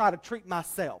medicines to try to treat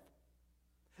myself.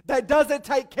 That doesn't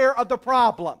take care of the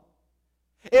problem.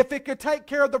 If it could take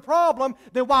care of the problem,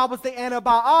 then why was the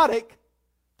antibiotic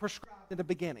prescribed in the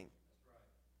beginning?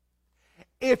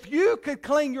 If you could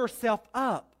clean yourself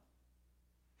up,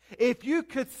 if you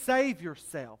could save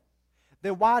yourself,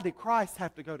 then why did Christ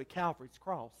have to go to Calvary's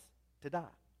cross to die?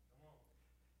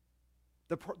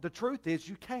 The truth is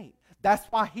you can't. That's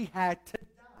why He had to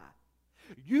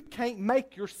die. You can't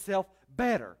make yourself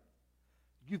better.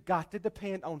 You've got to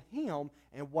depend on Him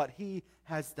and what He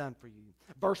has done for you.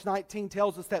 Verse 19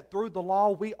 tells us that through the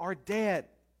law we are dead.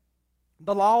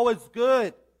 The law is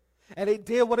good, and it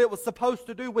did what it was supposed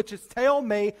to do, which is tell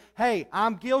me, hey,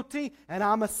 I'm guilty and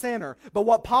I'm a sinner. But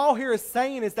what Paul here is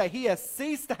saying is that he has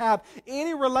ceased to have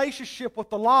any relationship with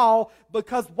the law,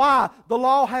 because why? The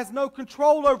law has no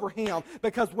control over him.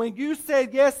 Because when you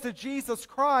said yes to Jesus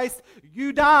Christ,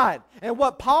 you died. And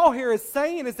what Paul here is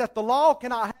saying is that the law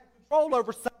cannot have control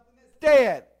over something that's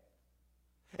dead.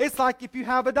 It's like if you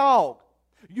have a dog.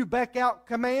 You beck out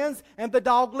commands and the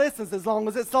dog listens as long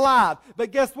as it's alive.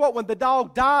 But guess what? When the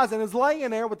dog dies and is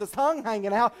laying there with his tongue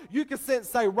hanging out, you can sit and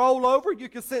say roll over, you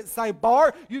can sit and say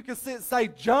bark, you can sit and say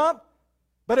jump.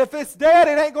 But if it's dead,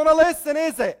 it ain't going to listen,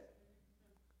 is it?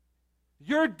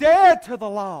 You're dead to the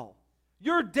law.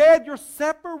 You're dead. You're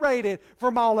separated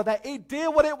from all of that. It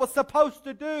did what it was supposed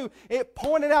to do. It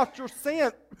pointed out your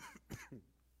sin.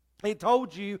 It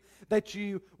told you that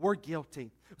you were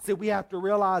guilty. See, we have to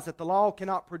realize that the law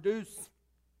cannot produce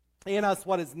in us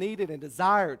what is needed and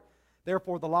desired.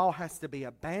 Therefore, the law has to be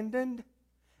abandoned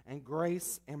and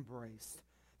grace embraced.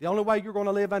 The only way you're going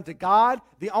to live unto God,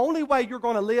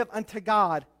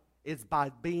 is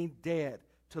by being dead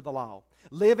to the law.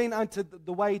 Living unto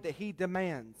the way that He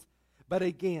demands. But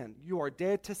again, you are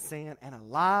dead to sin and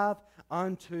alive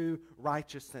unto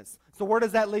righteousness. So where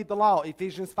does that leave the law?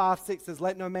 Ephesians 5:6 says,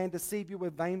 let no man deceive you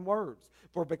with vain words.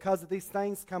 For because of these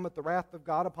things cometh the wrath of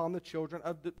God upon the children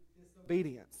of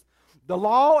disobedience. The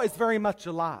law is very much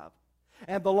alive.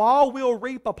 And the law will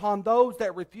reap upon those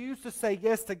that refuse to say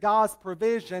yes to God's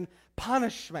provision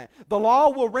punishment. The law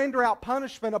will render out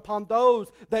punishment upon those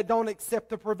that don't accept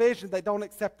the provision, that don't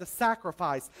accept the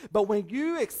sacrifice. But when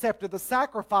you accepted the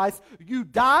sacrifice, you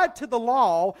died to the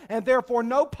law, and therefore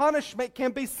no punishment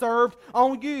can be served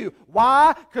on you.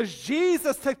 Why? Because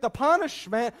Jesus took the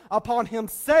punishment upon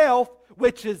himself,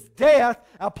 which is death,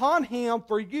 upon him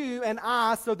for you and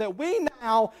I, so that we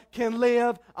now can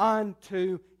live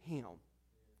unto him.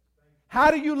 How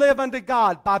do you live unto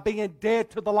God? By being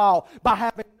dead to the law, by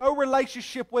having no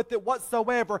relationship with it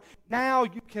whatsoever. Now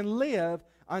you can live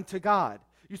unto God.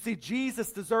 You see,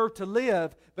 Jesus deserved to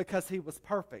live because he was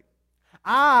perfect.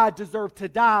 I deserved to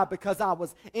die because I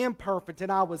was imperfect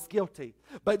and I was guilty.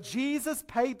 But Jesus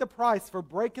paid the price for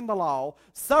breaking the law,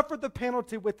 suffered the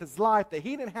penalty with his life that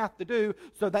he didn't have to do,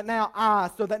 so that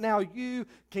now you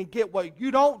can get what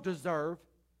you don't deserve,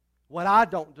 what I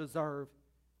don't deserve,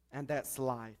 and that's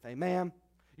life. Amen?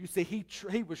 You see,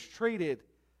 he was treated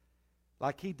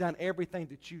like he'd done everything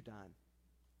that you done.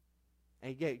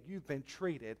 And yet you've been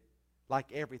treated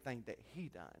like everything that he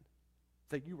done.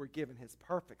 So you were given his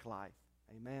perfect life.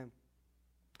 Amen.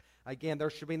 Again, there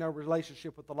should be no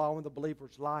relationship with the law in the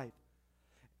believer's life.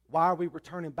 Why are we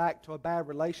returning back to a bad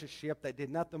relationship that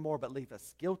did nothing more but leave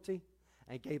us guilty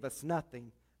and gave us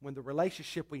nothing, when the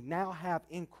relationship we now have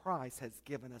in Christ has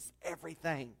given us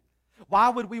everything? Why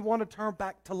would we want to turn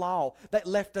back to law that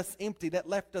left us empty, that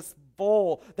left us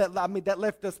full, that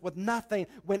left us with nothing,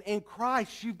 when in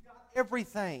Christ you've got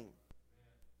everything?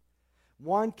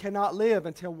 One cannot live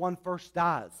until one first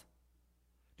dies.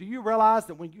 Do you realize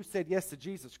that when you said yes to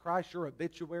Jesus Christ, your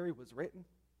obituary was written?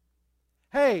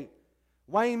 Hey,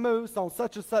 Wayne Moose on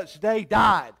such and such day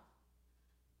died,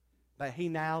 but he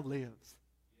now lives.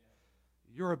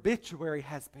 Your obituary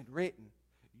has been written.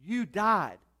 You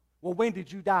died. Well, when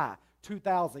did you die?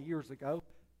 2,000 years ago.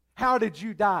 How did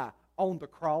you die? On the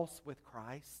cross with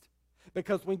Christ.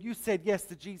 Because when you said yes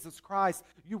to Jesus Christ,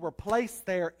 you were placed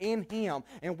there in him.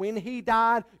 And when he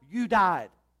died, you died.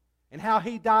 And how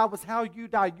he died was how you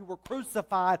died. You were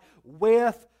crucified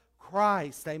with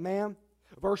Christ. Amen?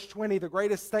 Verse 20, the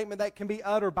greatest statement that can be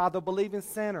uttered by the believing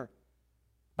sinner.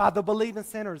 By the believing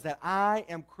sinner is that I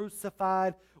am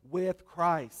crucified with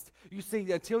Christ. You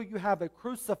see, until you have a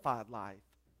crucified life,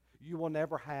 you will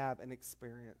never have and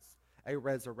experience a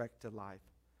resurrected life.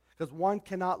 Because one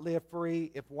cannot live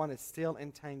free if one is still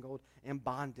entangled in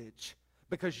bondage.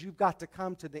 Because you've got to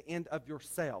come to the end of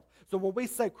yourself. So when we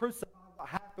say crucified, what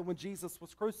happened when Jesus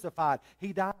was crucified?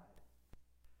 He died.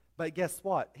 But guess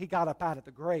what? He got up out of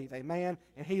the grave, amen?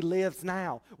 And he lives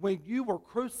now. When you were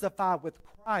crucified with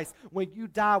Christ, when you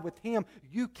die with him,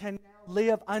 you can now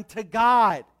live unto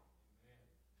God.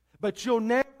 But you'll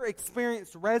never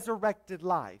experience resurrected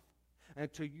life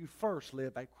until you first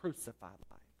live a crucified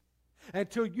life.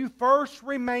 Until you first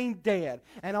remain dead.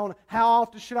 And on how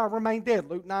often should I remain dead?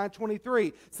 Luke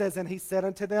 9:23 says, and he said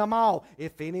unto them all,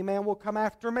 if any man will come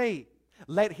after me,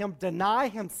 let him deny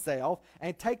himself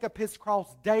and take up his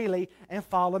cross daily and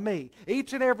follow me.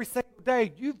 Each and every single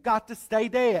day, you've got to stay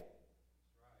dead.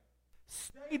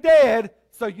 Stay dead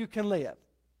so you can live.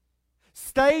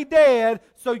 Stay dead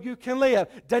so you can live.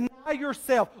 Deny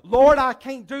yourself. Lord, I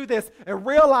can't do this. And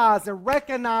realize and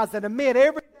recognize and admit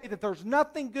every day that there's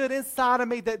nothing good inside of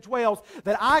me that dwells,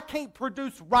 that I can't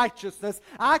produce righteousness.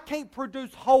 I can't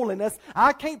produce holiness.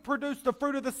 I can't produce the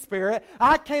fruit of the Spirit.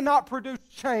 I cannot produce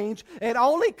change. It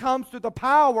only comes through the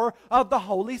power of the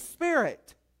Holy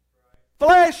Spirit.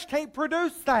 Flesh can't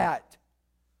produce that.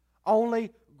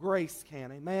 Only grace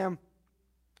can. Amen.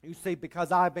 You see,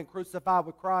 because I've been crucified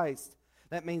with Christ,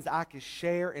 that means I can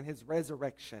share in his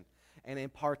resurrection and in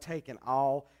partake in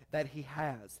all that he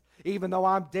has. Even though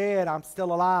I'm dead, I'm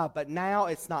still alive. But now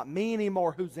it's not me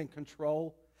anymore who's in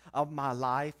control of my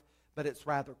life, but it's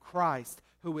rather Christ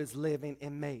who is living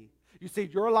in me. You see,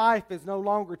 your life is no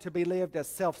longer to be lived as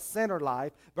self-centered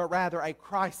life, but rather a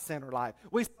Christ-centered life.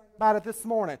 We spoke about it this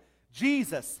morning.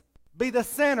 Jesus, be the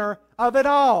center of it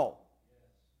all.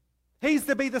 He's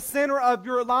to be the center of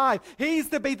your life. He's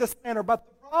to be the center. But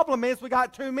the problem is we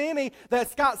got too many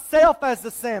that's got self as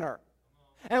the center.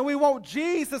 And we want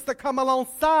Jesus to come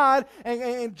alongside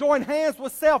and join hands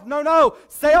with self. No.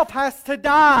 Self has to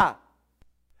die.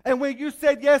 And when you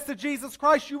said yes to Jesus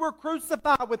Christ, you were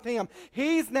crucified with him.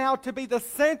 He's now to be the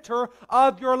center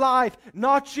of your life,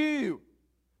 not you.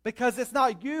 Because it's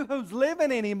not you who's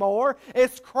living anymore.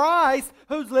 It's Christ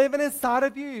who's living inside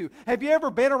of you. Have you ever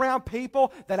been around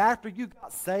people that after you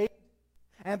got saved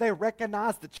and they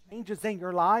recognized the changes in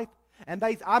your life? And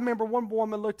I remember one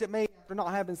woman looked at me after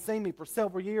not having seen me for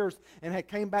several years and had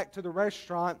came back to the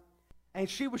restaurant. And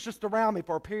she was just around me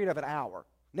for a period of an hour.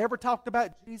 Never talked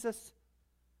about Jesus.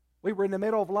 We were in the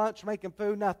middle of lunch making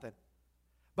food, nothing.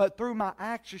 But through my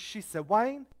actions, she said,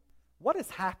 Wayne, what has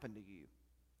happened to you?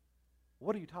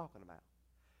 What are you talking about?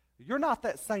 You're not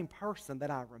that same person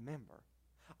that I remember.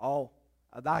 Oh,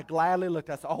 I gladly looked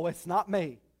at her. Oh, it's not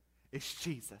me. It's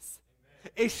Jesus.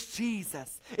 Amen. It's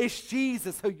Jesus. It's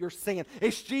Jesus who you're seeing.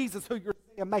 It's Jesus who you're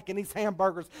seeing making these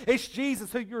hamburgers. It's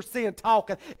Jesus who you're seeing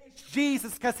talking. It's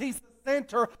Jesus because He's the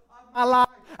center of my life.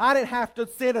 I didn't have to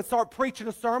sit and start preaching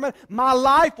a sermon. My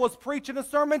life was preaching a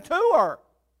sermon to her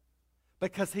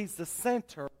because He's the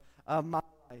center of my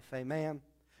life. Amen.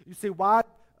 You see why?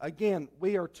 Again,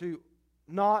 we are to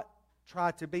not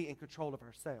try to be in control of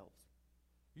ourselves.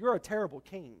 You're a terrible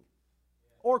king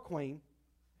or queen,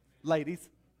 ladies.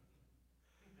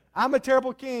 I'm a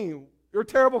terrible king. You're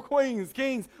terrible queens,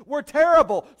 kings. We're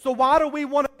terrible. So why do we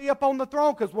want to be up on the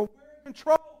throne? Because when we're in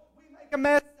control, we make a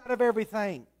mess out of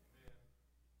everything.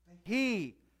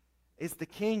 He is the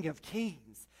King of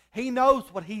kings. He knows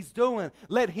what He's doing.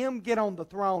 Let Him get on the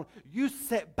throne. You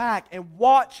sit back and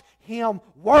watch Him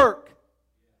work.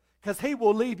 Because He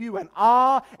will leave you in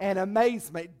awe and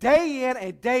amazement day in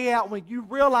and day out when you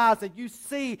realize and you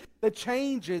see the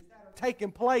changes that are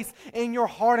taking place in your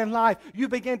heart and life. You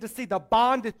begin to see the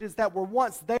bondages that were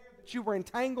once there that you were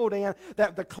entangled in,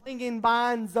 that the clinging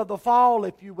vines of the fall,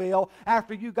 if you will,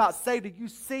 after you got saved, you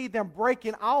see them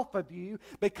breaking off of you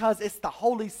because it's the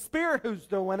Holy Spirit who's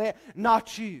doing it,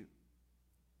 not you.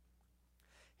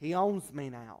 He owns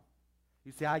me now.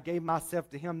 You see, I gave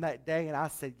myself to Him that day and I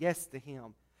said yes to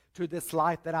Him. To this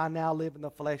life that I now live in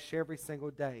the flesh every single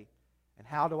day. And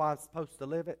how do I supposed to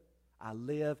live it? I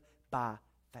live by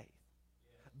faith.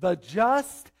 The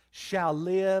just shall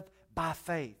live by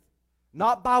faith.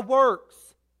 Not by works,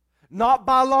 not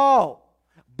by law,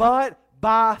 but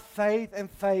by faith and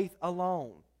faith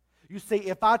alone. You see,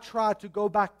 if I try to go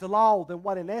back to law, then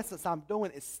what in essence I'm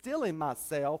doing is stealing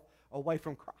myself away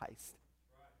from Christ.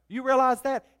 You realize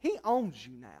that? He owns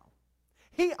you now.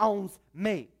 He owns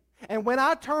me. And when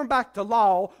I turn back to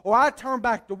law or I turn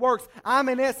back to works, I'm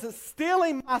in essence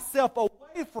stealing myself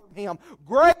away from Him.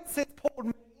 Grace has pulled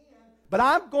me in, but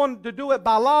I'm going to do it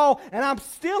by law, and I'm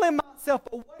stealing myself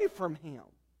away from Him.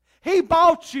 He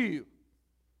bought you.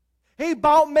 He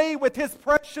bought me with His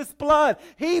precious blood.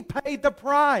 He paid the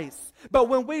price. But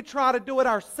when we try to do it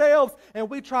ourselves and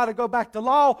we try to go back to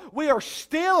law, we are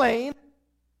stealing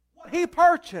what He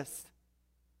purchased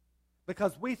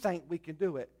because we think we can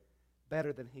do it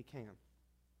better than He can.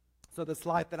 So this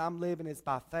life that I'm living is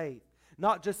by faith.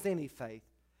 Not just any faith,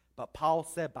 but Paul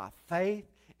said by faith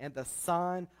in the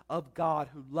Son of God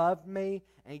who loved me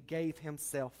and gave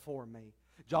Himself for me.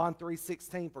 John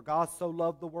 3:16, for God so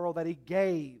loved the world that He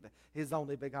gave His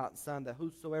only begotten Son, that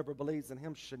whosoever believes in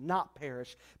Him should not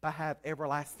perish but have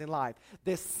everlasting life.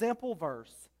 This simple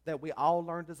verse that we all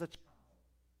learned as a child.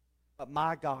 But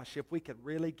my gosh, if we could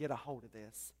really get a hold of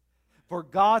this. For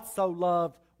God so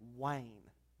loved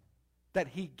Wayne that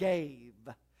He gave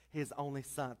His only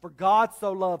Son. For God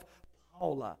so loved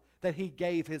Paula that He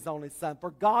gave His only Son. For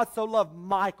God so loved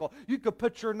Michael. You could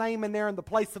put your name in there in the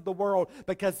place of the world,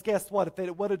 because guess what? If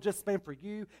it would have just been for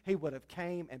you, He would have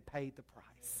came and paid the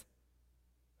price.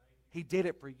 He did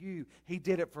it for you. He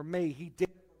did it for me. He did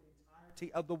it for the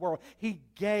entirety of the world. He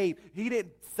gave. He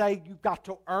didn't say you've got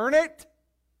to earn it.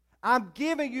 I'm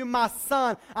giving you my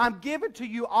Son. I'm giving to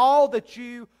you all that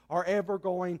you are ever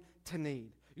going to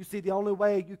need. You see, the only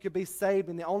way you can be saved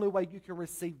and the only way you can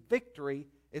receive victory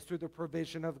is through the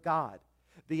provision of God.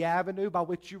 The avenue by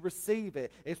which you receive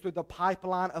it is through the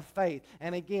pipeline of faith.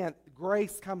 And again,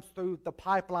 grace comes through the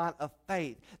pipeline of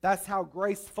faith. That's how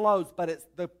grace flows, but it's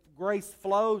the grace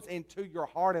flows into your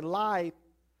heart and life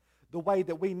the way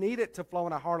that we need it to flow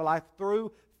in our heart and life,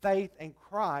 through faith in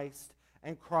Christ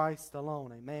and Christ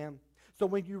alone. Amen. So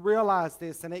when you realize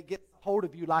this and it gets hold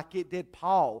of you like it did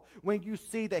Paul, when you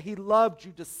see that He loved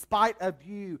you despite of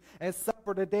you and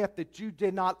suffered a death that you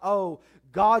did not owe,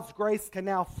 God's grace can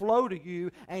now flow to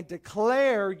you and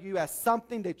declare you as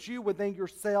something that you within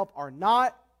yourself are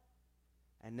not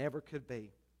and never could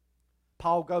be.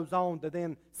 Paul goes on to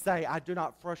then say, I do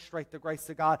not frustrate the grace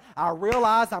of God. I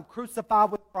realize I'm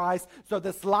crucified with Christ, so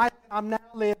this life I'm now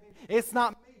living, it's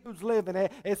not me who's living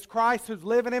it, it's Christ who's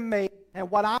living in me.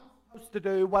 And what I'm supposed to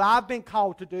do, what I've been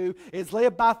called to do, is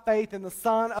live by faith in the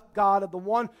Son of God, of the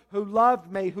one who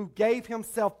loved me, who gave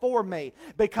Himself for me.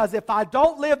 Because if I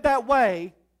don't live that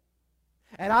way,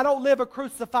 and I don't live a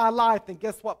crucified life, then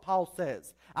guess what Paul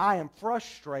says? I am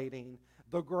frustrating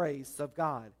the grace of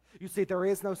God. You see, there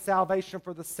is no salvation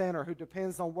for the sinner who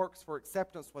depends on works for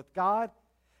acceptance with God.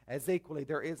 as equally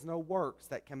there is no works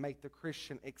that can make the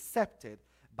Christian accepted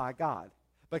by God.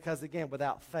 Because again,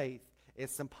 without faith,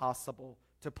 it's impossible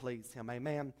to please Him.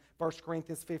 Amen. 1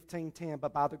 Corinthians 15:10,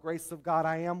 but by the grace of God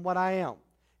I am what I am,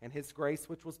 and His grace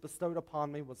which was bestowed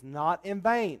upon me was not in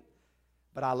vain,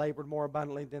 but I labored more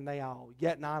abundantly than they all.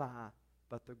 Yet not I,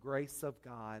 but the grace of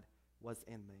God was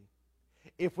in me.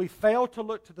 If we fail to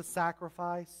look to the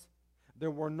sacrifice,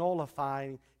 then we're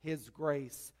nullifying His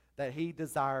grace that He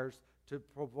desires to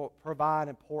provide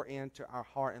and pour into our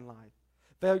heart and life.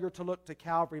 Failure to look to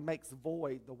Calvary makes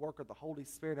void the work of the Holy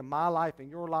Spirit in my life and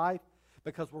your life,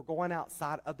 because we're going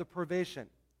outside of the provision.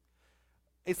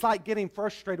 It's like getting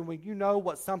frustrated when you know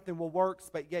what something will work,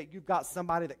 but yet you've got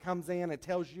somebody that comes in and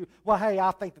tells you, well, hey,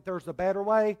 I think that there's a better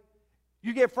way.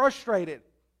 You get frustrated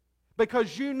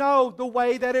because you know the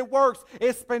way that it works.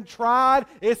 It's been tried,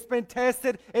 it's been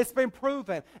tested, it's been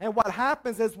proven. And what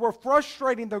happens is we're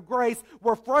frustrating the grace,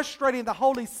 we're frustrating the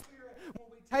Holy Spirit when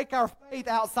we take our faith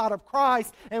outside of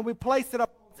Christ and we place it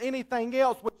upon anything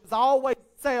else, which is always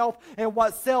self and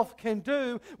what self can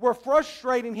do. We're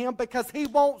frustrating Him because He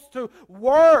wants to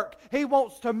work. He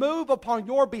wants to move upon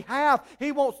your behalf.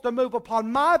 He wants to move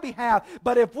upon my behalf.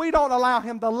 But if we don't allow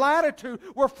Him the latitude,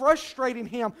 we're frustrating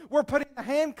Him. We're putting the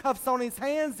handcuffs on His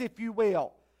hands, if you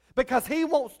will, because He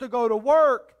wants to go to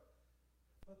work.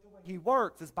 But the way He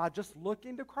works is by just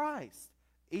looking to Christ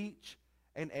each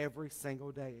and every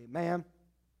single day. Amen.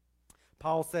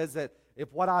 Paul says that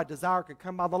if what I desire could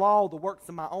come by the law, the works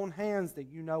of my own hands, then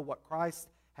you know what Christ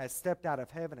has stepped out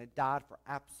of heaven and died for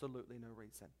absolutely no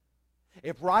reason.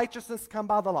 If righteousness come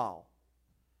by the law,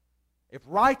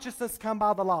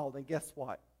 then guess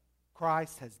what?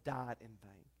 Christ has died in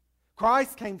vain.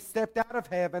 Christ stepped out of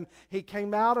heaven. He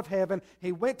came out of heaven.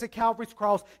 He went to Calvary's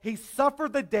cross. He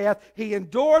suffered the death. He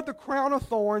endured the crown of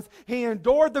thorns. He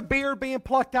endured the beard being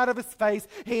plucked out of His face.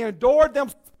 He endured them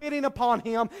spitting upon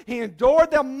Him. He endured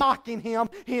them mocking Him.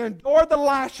 He endured the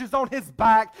lashes on His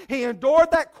back. He endured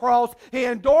that cross. He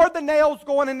endured the nails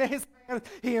going into His hands.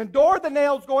 He endured the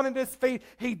nails going into His feet.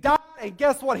 He died, and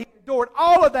guess what? He endured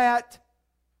all of that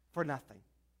for nothing.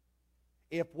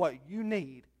 If what you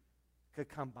need could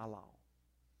come by law,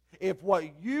 if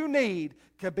what you need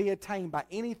could be attained by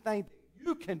anything that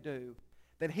you can do,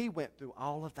 then He went through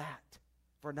all of that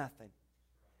for nothing.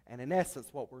 And in essence,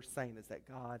 what we're saying is that,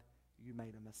 God, you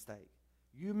made a mistake.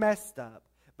 You messed up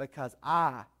because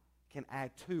I can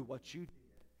add to what you did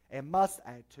and must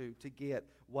add to get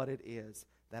what it is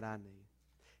that I need.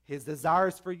 His desire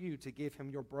is for you to give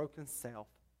Him your broken self,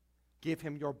 give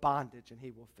Him your bondage, and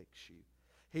He will fix you.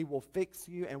 He will fix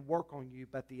you and work on you,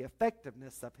 but the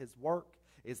effectiveness of His work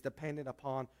is dependent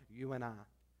upon you and I.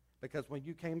 Because when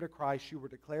you came to Christ, you were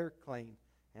declared clean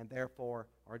and therefore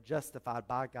are justified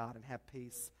by God and have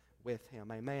peace with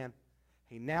Him. Amen.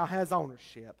 He now has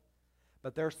ownership,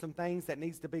 but there's some things that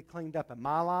needs to be cleaned up in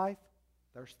my life.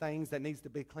 There's things that needs to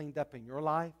be cleaned up in your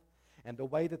life. And the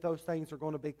way that those things are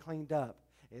going to be cleaned up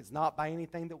is not by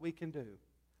anything that we can do,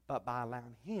 but by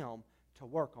allowing Him to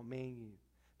work on me and you.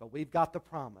 But we've got the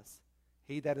promise,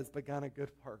 He that has begun a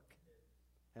good work.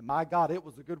 And my God, it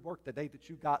was a good work the day that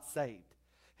you got saved.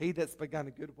 He that's begun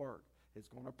a good work is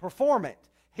going to perform it.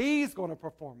 He's going to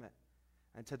perform it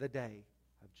until the day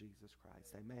of Jesus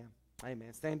Christ. Amen.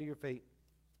 Amen. Stand to your feet.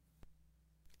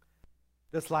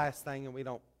 This last thing, and we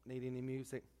don't need any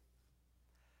music.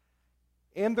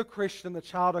 In the Christian, the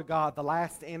child of God, the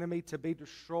last enemy to be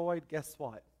destroyed, guess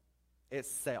what? It's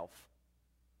self.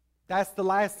 That's the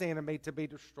last enemy to be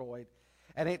destroyed.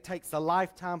 And it takes a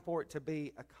lifetime for it to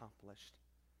be accomplished.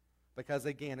 Because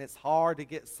again, it's hard to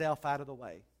get self out of the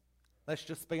way. Let's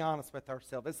just be honest with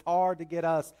ourselves. It's hard to get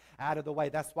us out of the way.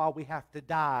 That's why we have to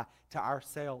die to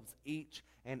ourselves each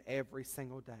and every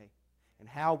single day. And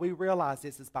how we realize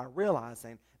this is by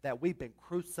realizing that we've been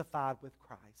crucified with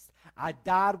Christ. I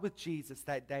died with Jesus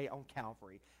that day on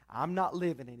Calvary. I'm not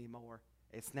living anymore.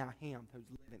 It's now Him who's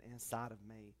living inside of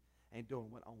me and doing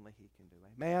what only He can do.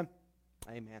 Amen?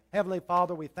 Amen. Heavenly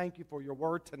Father, we thank You for Your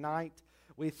word tonight.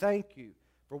 We thank You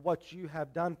for what You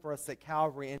have done for us at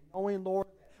Calvary. And knowing, Lord,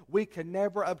 we can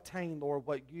never obtain, Lord,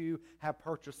 what You have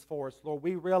purchased for us. Lord,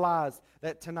 we realize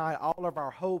that tonight all of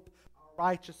our hope, our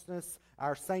righteousness,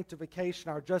 our sanctification,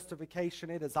 our justification,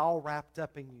 it is all wrapped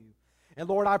up in You. And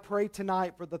Lord, I pray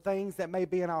tonight for the things that may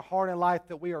be in our heart and life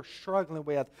that we are struggling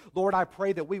with. Lord, I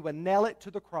pray that we would nail it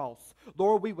to the cross.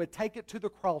 Lord, we would take it to the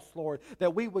cross, Lord,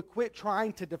 that we would quit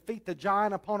trying to defeat the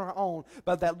giant upon our own,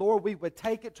 but that, Lord, we would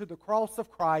take it to the cross of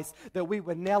Christ, that we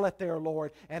would nail it there,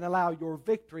 Lord, and allow your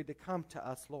victory to come to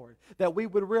us, Lord. That we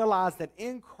would realize that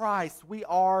in Christ we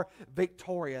are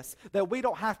victorious, that we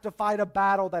don't have to fight a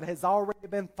battle that has already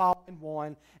been fought and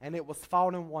won, and it was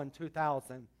fought and won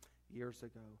 2,000 years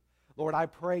ago. Lord, I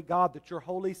pray, God, that your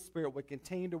Holy Spirit would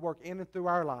continue to work in and through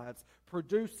our lives,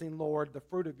 producing, Lord, the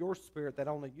fruit of your Spirit that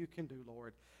only you can do,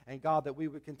 Lord. And, God, that we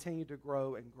would continue to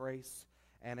grow in grace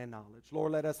and in knowledge.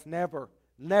 Lord, let us never,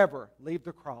 never leave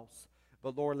the cross,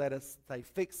 but, Lord, let us stay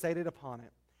fixated upon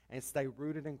it and stay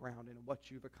rooted and grounded in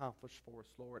what you've accomplished for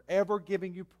us, Lord, ever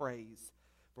giving you praise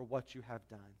for what you have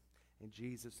done. In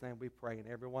Jesus' name we pray, and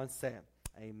everyone said,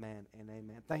 amen and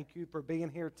amen. Thank you for being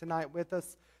here tonight with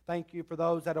us. Thank you for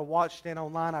those that have watched in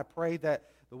online. I pray that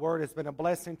the word has been a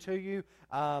blessing to you.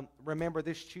 Remember,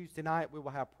 this Tuesday night we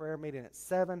will have prayer meeting at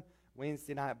 7,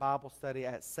 Wednesday night Bible study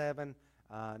at 7,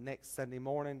 next Sunday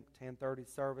morning, 10:30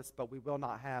 service, but we will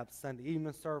not have Sunday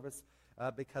evening service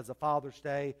because of Father's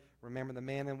Day. Remember the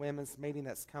men and women's meeting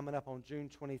that's coming up on June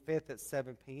 25th at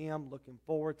 7 p.m. Looking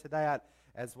forward to that,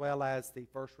 as well as the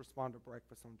first responder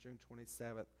breakfast on June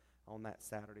 27th. On that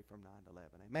Saturday from 9 to 11.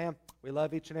 Amen. We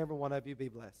love each and every one of you. Be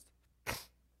blessed.